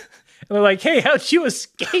 And they're like, hey, how'd you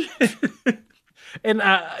escape? And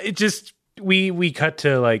it just... We cut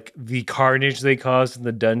to like the carnage they caused in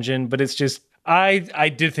the dungeon, but it's just I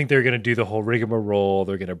did think they were gonna do the whole rigmarole.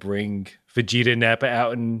 They're gonna bring Vegeta and Nappa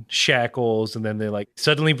out in shackles, and then they like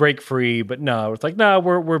suddenly break free. But no, it's like no,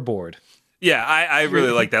 we're bored. Yeah, I really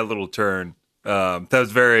like that little turn. That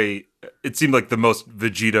was very. It seemed like the most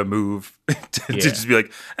Vegeta move to just be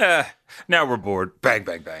like, now we're bored. Bang,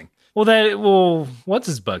 bang, bang. Well, what's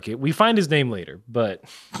his bucket? We find his name later, but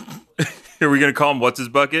Are we gonna call him What's His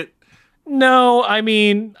Bucket? no, I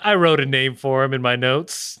mean I wrote a name for him in my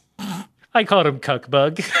notes. I called him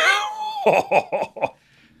Cuckbug.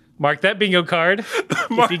 Mark that bingo card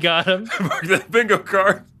if you got him. Mark that bingo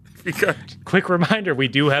card. If you got. Quick reminder, we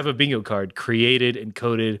do have a bingo card created and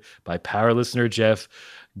coded by power listener Jeff.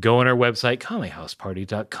 Go on our website,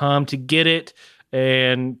 kamehouseparty.com to get it,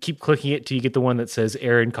 and keep clicking it till you get the one that says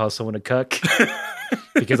Aaron calls someone a cuck.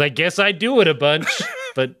 Because I guess I do it a bunch,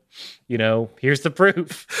 but, you know, here's the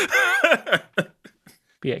proof.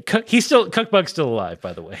 Yeah, Cuckbug's still alive,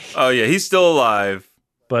 by the way. Oh, yeah, he's still alive.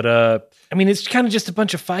 But, I mean, it's kind of just a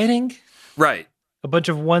bunch of fighting. Right. A bunch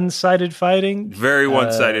of one-sided fighting. Very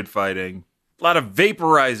one-sided fighting. A lot of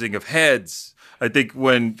vaporizing of heads. I think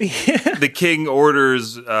when the king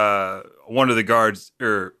orders one of the guards,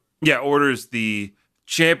 orders the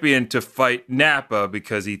champion to fight Nappa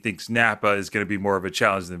because he thinks Nappa is going to be more of a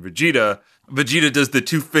challenge than Vegeta. Vegeta does the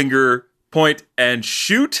two-finger point and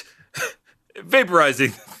shoot,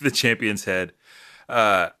 vaporizing the champion's head.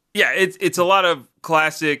 It's a lot of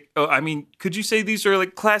classic. I mean, could you say these are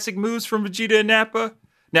like classic moves from Vegeta and Nappa?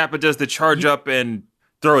 Nappa does the charge up and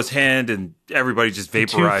throw his hand, and everybody just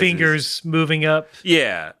vaporizes. 2 fingers moving up.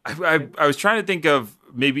 Yeah, I was trying to think of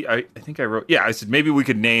maybe. I think I wrote. Yeah, I said maybe we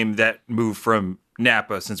could name that move from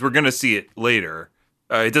Nappa since we're gonna see it later.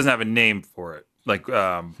 It doesn't have a name for it. Like, We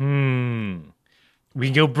can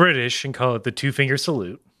go British and call it the 2-finger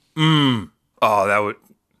salute. Oh, that would.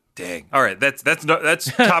 Dang. All right, that's top of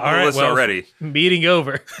the list already. Meeting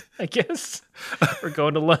over, I guess. We're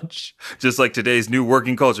going to lunch. Just like today's new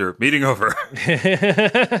working culture. Meeting over.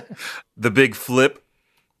 The big flip.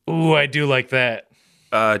 Ooh, I do like that.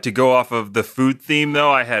 To go off of the food theme,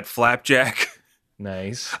 though, I had flapjack.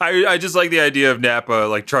 Nice. I just like the idea of Nappa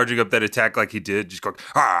like charging up that attack like he did, just going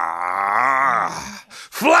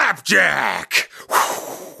flapjack.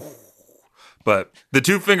 But the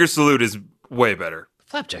 2-finger salute is way better.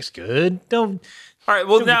 Flapjack's good. Don't. All right.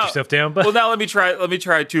 Well, Don't now get yourself down, but let me try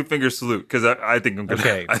 2-finger salute because I think I'm gonna.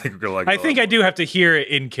 Okay. I think I'm gonna like. I think I do have to hear it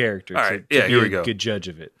in character. All right. To Yeah. be Here we a go. Good judge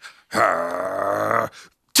of it.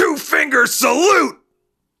 2-finger salute.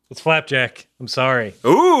 It's Flapjack. I'm sorry.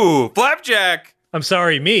 Ooh, flapjack. I'm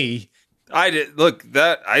sorry, me. I did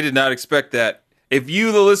not expect that. If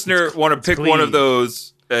you, the listener, want to pick one of clean.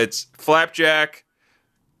 those, it's flapjack,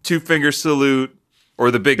 2-finger salute,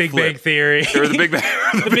 or the big Big flip. Bang Theory. Or the Big Bang,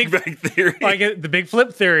 Big Bang Theory. I get the Big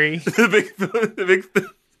Flip Theory, the big.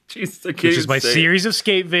 Jesus, I can't which is even my say it. series of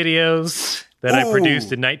skate videos that I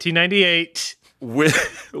produced in 1998.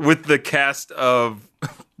 with the cast of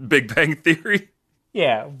Big Bang Theory.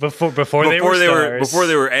 Yeah, before they were stars. Before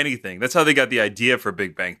they were anything. That's how they got the idea for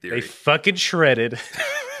Big Bang Theory. They fucking shredded.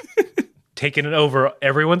 Taking it over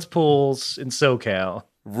everyone's pools in SoCal.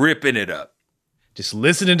 Ripping it up. Just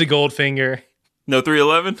listening to Goldfinger. No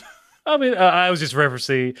 311? I mean, I was just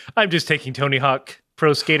referencing. I'm just taking Tony Hawk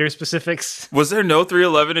Pro Skater specifics. Was there no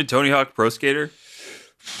 311 in Tony Hawk Pro Skater?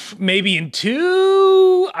 Maybe in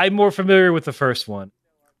 2. I'm more familiar with the first one.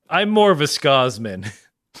 I'm more of a Skosman.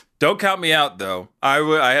 Don't count me out, though.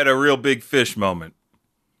 I had a real big fish moment.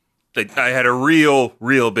 I had a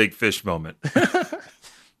real big fish moment.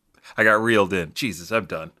 I got reeled in. Jesus, I'm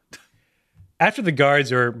done. After the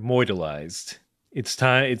guards are mortalized, it's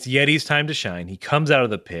Yeti's time to shine. He comes out of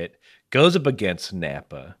the pit, goes up against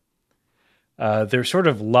Nappa. They're sort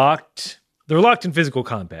of locked. They're locked in physical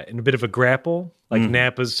combat in a bit of a grapple, like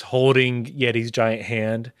Nappa's holding Yeti's giant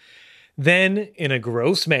hand. Then, in a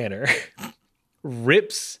gross manner,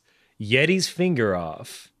 rips Yeti's finger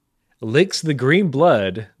off, licks the green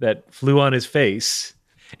blood that flew on his face,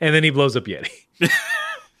 and then he blows up Yeti.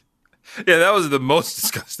 Yeah, that was the most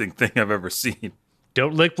disgusting thing I've ever seen.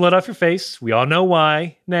 Don't lick blood off your face. We all know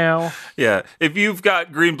why now. Yeah, if you've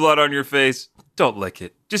got green blood on your face, don't lick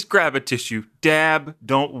it. Just grab a tissue, dab,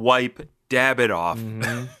 don't wipe, dab it off.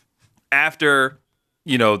 After,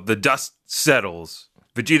 the dust settles,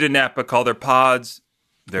 Vegeta and Nappa call their pods.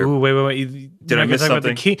 Ooh, wait. Did I miss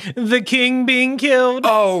something? The king being killed.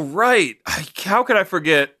 Oh, right. How could I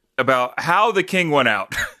forget about how the king went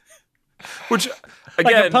out? Which,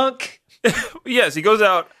 again, like a punk. Yes, he goes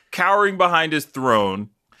out cowering behind his throne,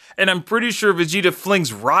 and I'm pretty sure Vegeta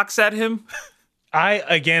flings rocks at him. I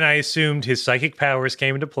assumed his psychic powers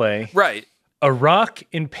came into play. Right. A rock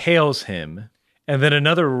impales him, and then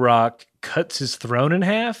another rock cuts his throne in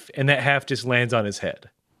half, and that half just lands on his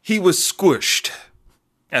head. He was squished,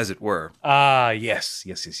 as it were. Ah, yes.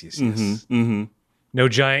 Mm-hmm. No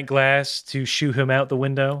giant glass to shoo him out the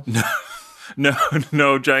window?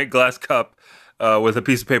 No giant glass cup with a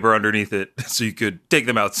piece of paper underneath it so you could take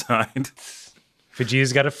them outside.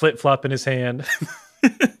 Vegeta's got a flip-flop in his hand.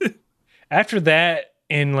 After that,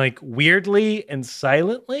 and weirdly and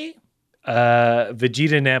silently,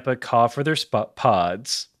 Vegeta and Nappa call for their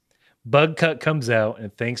pods. Bugcut comes out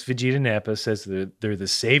and thanks Vegeta and Nappa, says they're the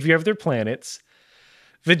savior of their planets.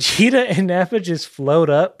 Vegeta and Nappa just float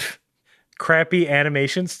up, crappy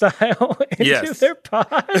animation style, into their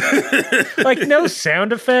pod. No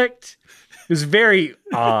sound effect. It was very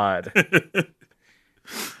odd.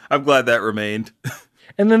 I'm glad that remained.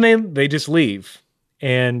 And then they just leave.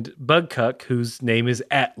 And Bugcuck, whose name is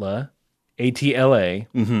Atla, A-T-L-A,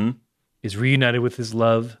 is reunited with his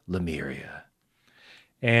love, Lemuria.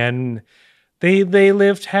 And they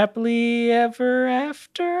lived happily ever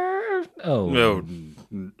after? Oh. No.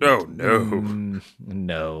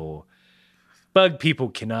 No. Bug people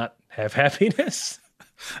cannot have happiness.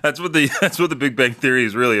 That's what the Big Bang Theory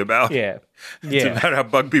is really about. Yeah. It's about how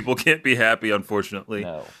bug people can't be happy, unfortunately.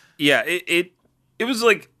 No. Yeah, it was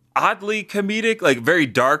oddly comedic, very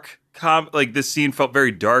dark. This scene felt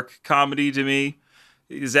very dark comedy to me.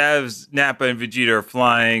 Because as Nappa and Vegeta are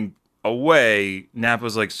flying away,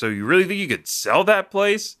 Nappa's like, "So you really think you could sell that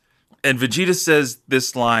place?" And Vegeta says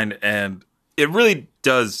this line, and it really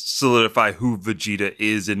does solidify who Vegeta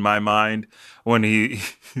is in my mind when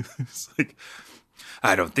he's like,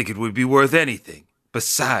 "I don't think it would be worth anything.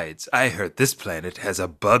 Besides, I heard this planet has a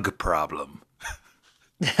bug problem."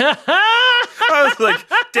 I was like,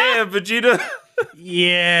 damn, Vegeta.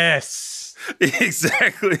 Yes.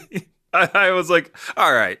 Exactly. I was like,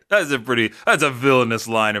 all right, that's a villainous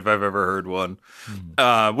line if I've ever heard one.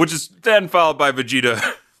 Which is then followed by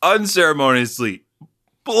Vegeta unceremoniously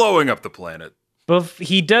blowing up the planet. But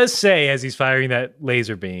he does say, as he's firing that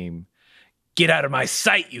laser beam, "Get out of my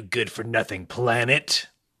sight, you good-for-nothing planet."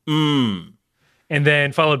 And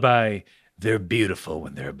then followed by, "They're beautiful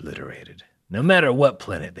when they're obliterated, no matter what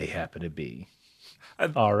planet they happen to be."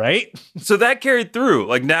 All right. So that carried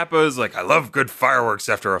through. Nappa is like, "I love good fireworks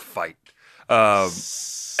after a fight."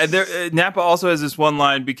 And Nappa also has this one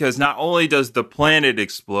line because not only does the planet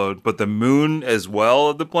explode, but the moon as well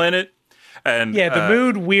of the planet. And the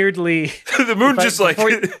moon weirdly. The moon just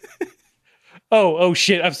Oh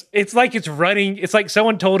shit! It's like it's running. It's like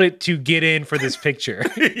someone told it to get in for this picture.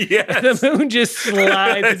 Yes. The moon just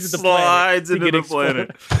slides into the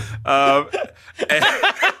planet.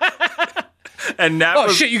 And Nappa.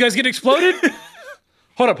 Oh shit! You guys get exploded?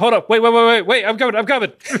 Hold up! Wait! I'm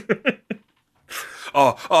coming!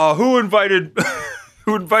 Who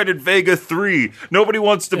invited Vega 3? Nobody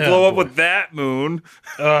wants to blow up with that moon.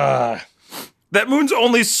 That moon's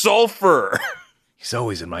only sulfur. He's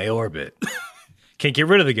always in my orbit. Can't get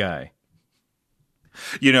rid of the guy.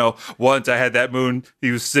 Once I had that moon,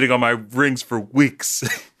 he was sitting on my rings for weeks.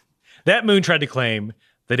 That moon tried to claim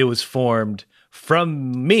that it was formed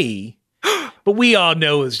from me, but we all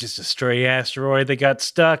know it was just a stray asteroid that got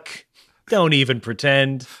stuck. Don't even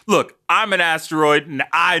pretend. Look, I'm an asteroid, and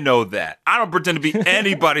I know that. I don't pretend to be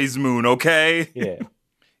anybody's moon, okay? Yeah.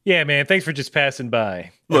 Yeah, man. Thanks for just passing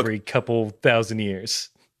by Look. every couple thousand years.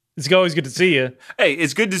 It's always good to see you. Hey,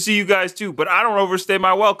 it's good to see you guys too, but I don't overstay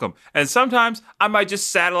my welcome. And sometimes I might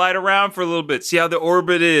just satellite around for a little bit, see how the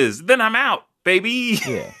orbit is. Then I'm out, baby.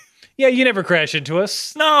 Yeah. Yeah, you never crash into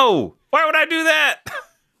us. No, why would I do that?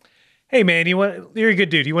 Hey, man, you're a good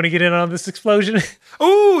dude. You want to get in on this explosion?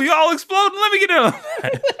 Ooh, y'all exploding. Let me get in.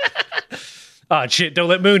 Oh, shit. Don't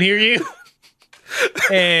let Moon hear you.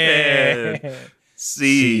 And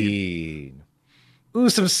See. scene. Ooh,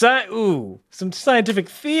 some scientific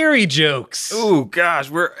theory jokes. Ooh, gosh,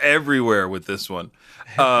 we're everywhere with this one.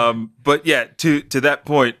 But yeah, to that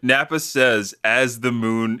point, Nappa says as the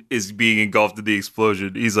moon is being engulfed in the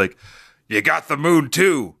explosion, he's like, "You got the moon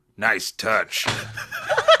too. Nice touch."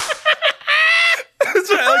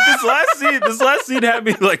 That's right, like this last scene had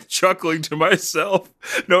me like chuckling to myself.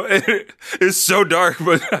 No, it's so dark,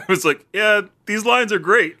 but I was like, yeah, these lines are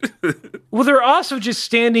great. Well, they're also just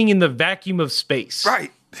standing in the vacuum of space.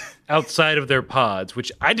 Right. Outside of their pods,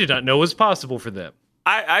 which I did not know was possible for them.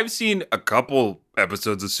 I've seen a couple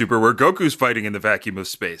episodes of Super where Goku's fighting in the vacuum of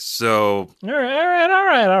space. So All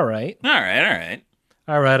right.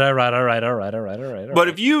 But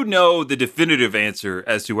if you know the definitive answer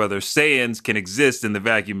as to whether Saiyans can exist in the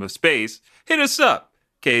vacuum of space, hit us up.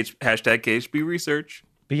 Hashtag KHB Research.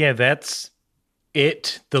 But yeah, that's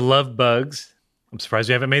it. The love bugs. I'm surprised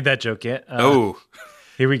we haven't made that joke yet.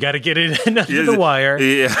 Here we got to get it under the wire.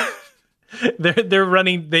 Yeah. They're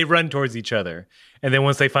running. They run towards each other, and then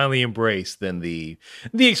once they finally embrace, then the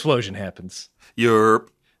explosion happens.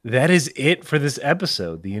 That is it for this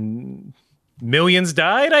episode. The millions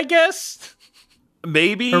died, I guess.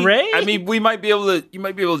 Maybe. Hooray. I mean, you might be able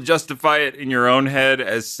to justify it in your own head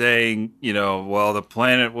as saying, well, the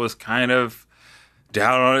planet was kind of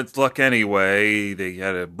down on its luck anyway. They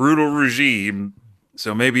had a brutal regime.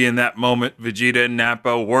 So maybe in that moment, Vegeta and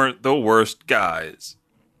Nappa weren't the worst guys.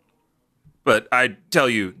 But I tell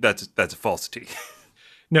you, that's a falsity.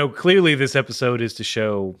 No, clearly this episode is to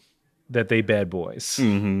show that they bad boys.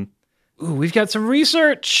 Mm-hmm. Ooh, we've got some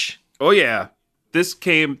research. Oh, yeah. This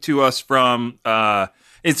came to us from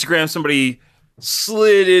Instagram. Somebody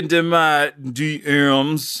slid into my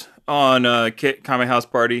DMs on Kame House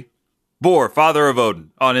Party. Boar, father of Odin,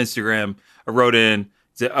 on Instagram. I wrote in,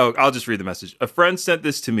 said, I'll just read the message. A friend sent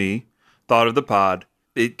this to me, thought of the pod.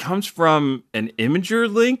 It comes from an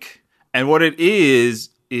Imager link. And what it is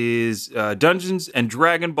Dungeons and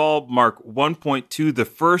Dragon Ball Mark 1.2, the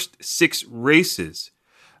first 6 races.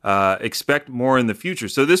 Expect more in the future.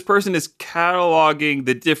 So this person is cataloging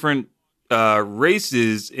the different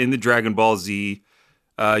races in the Dragon Ball Z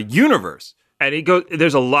universe. And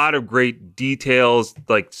there's a lot of great details,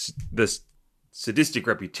 like the sadistic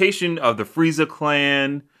reputation of the Frieza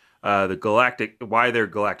clan, why they're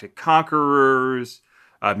galactic conquerors,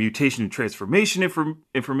 mutation and transformation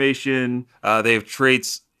information. They have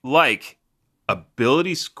traits like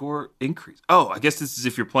ability score increase. Oh, I guess this is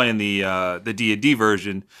if you're playing the D&D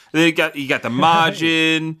version. Then you got the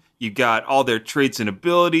Majin. You got all their traits and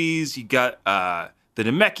abilities. You got the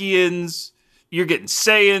Namekians. You're getting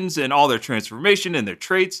Saiyans and all their transformation and their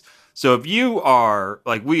traits. So if you are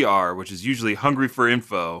like we are, which is usually hungry for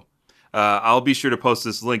info, I'll be sure to post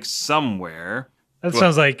this link somewhere. That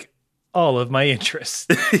sounds like all of my interests.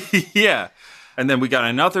 Yeah. And then we got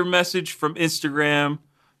another message from Instagram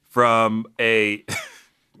from I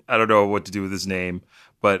don't know what to do with his name,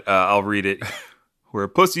 but I'll read it. Where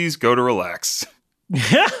pussies go to relax.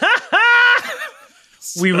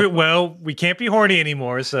 We can't be horny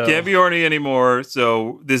anymore, so Can't be horny anymore.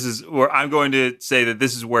 So this is where I'm going to say that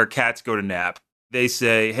this is where cats go to nap. They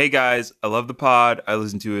say, "Hey guys, I love the pod. I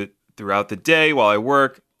listen to it throughout the day while I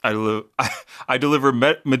work. I deliver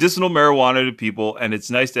medicinal marijuana to people, and it's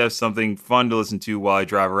nice to have something fun to listen to while I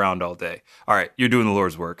drive around all day." All right, you're doing the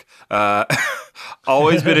Lord's work.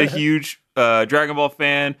 Always been a huge Dragon Ball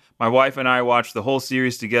fan. My wife and I watched the whole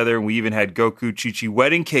series together, and we even had Goku Chi-Chi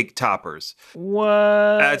wedding cake toppers.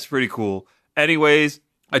 What? That's pretty cool. Anyways,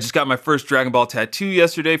 I just got my first Dragon Ball tattoo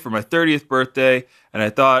yesterday for my 30th birthday, and I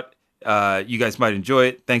thought you guys might enjoy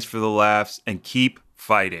it. Thanks for the laughs, and keep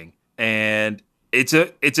fighting. And it's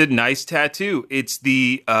a nice tattoo. It's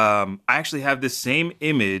I actually have the same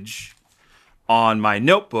image on my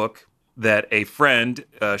notebook that a friend,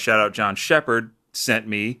 shout out John Shepard, sent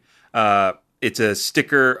me. It's a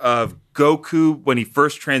sticker of Goku when he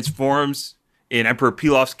first transforms in Emperor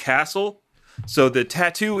Pilaf's castle. So the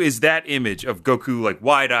tattoo is that image of Goku like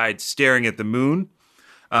wide-eyed staring at the moon.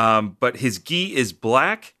 But his gi is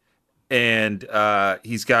black. And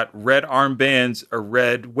he's got red armbands, a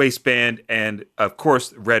red waistband, and, of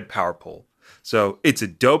course, red power pole. So it's a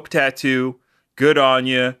dope tattoo. Good on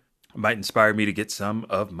you. It might inspire me to get some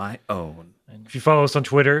of my own. And if you follow us on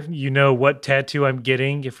Twitter, you know what tattoo I'm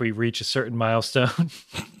getting if we reach a certain milestone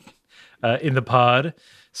in the pod.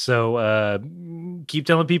 So keep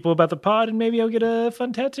telling people about the pod and maybe I'll get a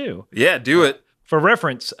fun tattoo. Yeah, do it. For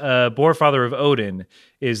reference, Boarfather of Odin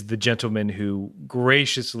is the gentleman who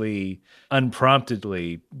graciously,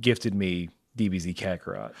 unpromptedly gifted me DBZ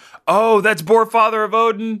Kakarot. Oh, that's Boarfather of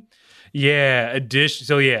Odin? Yeah,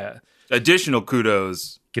 Additional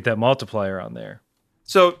kudos. get that multiplier on there.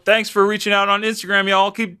 So thanks for reaching out on Instagram,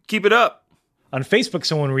 y'all. Keep it up. On Facebook,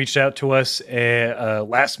 someone reached out to us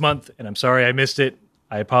last month, and I'm sorry I missed it.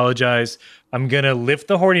 I apologize. I'm going to lift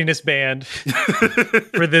the horniness band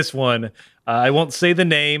for this one. I won't say the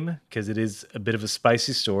name because it is a bit of a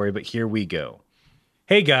spicy story, but here we go.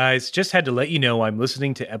 Hey guys, just had to let you know I'm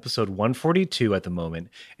listening to episode 142 at the moment,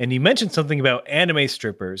 and you mentioned something about anime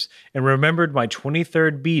strippers and remembered my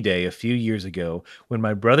 23rd B-Day a few years ago when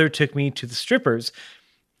my brother took me to the strippers.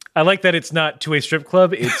 I like that it's not to a strip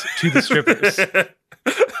club, it's to the strippers.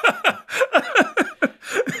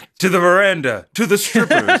 To the veranda, to the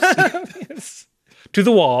strippers. To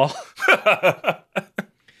the wall.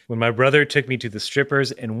 When my brother took me to the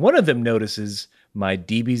strippers, and one of them notices my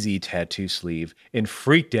DBZ tattoo sleeve and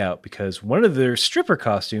freaked out because one of their stripper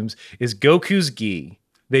costumes is Goku's gi.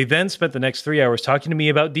 They then spent the next 3 hours talking to me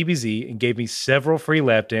about DBZ and gave me several free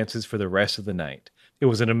lap dances for the rest of the night. It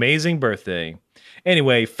was an amazing birthday.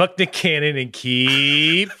 Anyway, fuck Nick Cannon and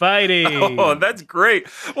keep fighting. Oh, that's great.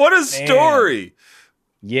 What a story.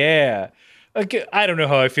 Yeah. Okay, I don't know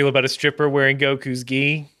how I feel about a stripper wearing Goku's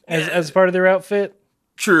gi as part of their outfit.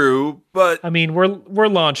 True, but I mean, we're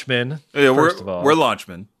launchmen. yeah, first of all, we're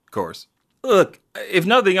launchmen, of course. Look, if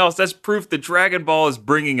nothing else, that's proof that Dragon Ball is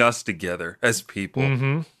bringing us together as people,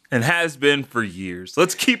 and has been for years.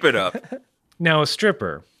 Let's keep it up. Now a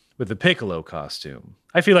stripper with a Piccolo costume.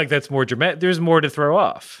 I feel like that's more dramatic. There's more to throw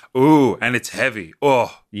off. Ooh, and it's heavy.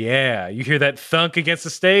 Oh, Yeah, you hear that thunk against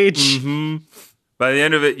the stage? mm-hmm. By the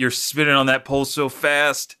end of it, you're spinning on that pole so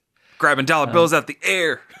fast, grabbing dollar bills out the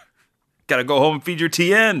air. Gotta go home and feed your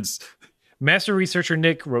TNs. Master researcher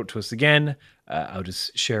Nick wrote to us again. I'll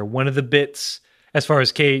just share one of the bits. As far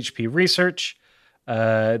as KHP research,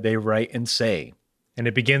 they write and say, and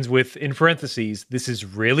it begins with, in parentheses, this is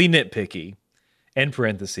really nitpicky, end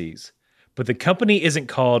parentheses, but the company isn't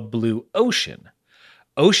called Blue Ocean.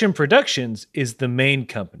 Ocean Productions is the main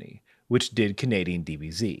company, which did Canadian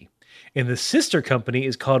DBZ. And the sister company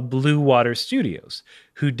is called Blue Water Studios,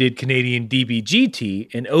 who did Canadian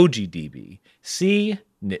DBGT and OGDB. See,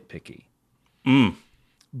 nitpicky.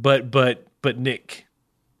 But Nick,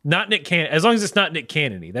 not Nick Cannon. As long as it's not Nick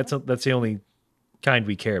Cannon-y, that's the only kind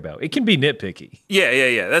we care about. It can be nitpicky.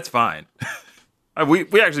 Yeah. That's fine.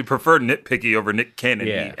 We actually prefer nitpicky over Nick Cannon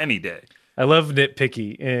any day. I love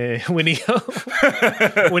nitpicky when he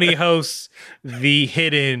hosts the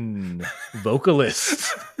hidden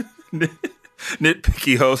vocalist.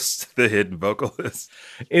 Nitpicky hosts the hidden vocalist.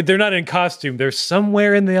 They're not in costume. They're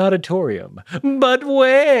somewhere in the auditorium. But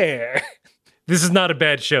where? This is not a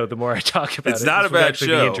bad show. The more I talk about It's it, not this a would bad actually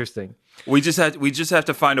show. Be interesting. We just have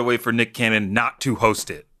to find a way for Nick Cannon not to host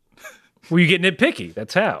it. Well, you get nitpicky.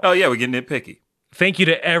 That's how. Oh yeah, we get nitpicky. Thank you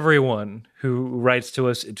to everyone who writes to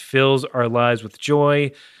us. It fills our lives with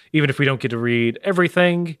joy, even if we don't get to read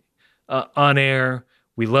everything on air.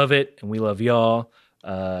 We love it, and we love y'all.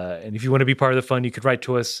 And if you want to be part of the fun, you could write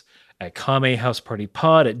to us at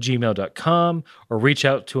kamehousepartypod@gmail.com or reach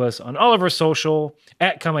out to us on all of our social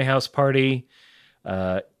at kamehouseparty,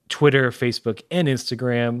 Twitter, Facebook, and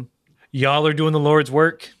Instagram. Y'all are doing the Lord's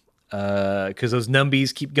work because those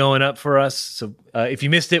numbies keep going up for us. So if you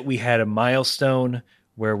missed it, we had a milestone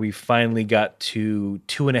where we finally got to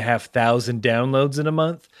 2,500 downloads in a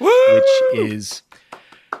month, which is...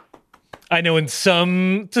 I know to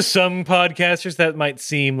some podcasters that might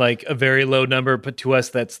seem like a very low number, but to us,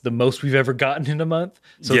 that's the most we've ever gotten in a month.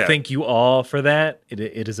 So Thank you all for that.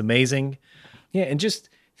 It is amazing. Yeah, and just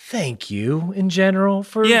thank you in general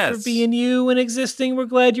for being you and existing. We're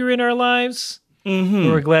glad you're in our lives. Mm-hmm.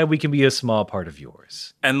 We're glad we can be a small part of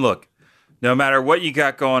yours. And look, no matter what you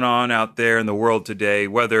got going on out there in the world today,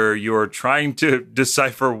 whether you're trying to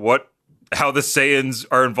decipher how the Saiyans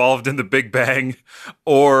are involved in the Big Bang,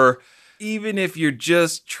 or even if you're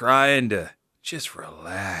just trying to just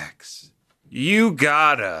relax, you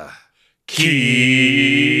gotta keep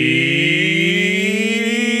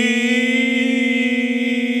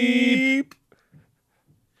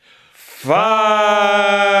fighting.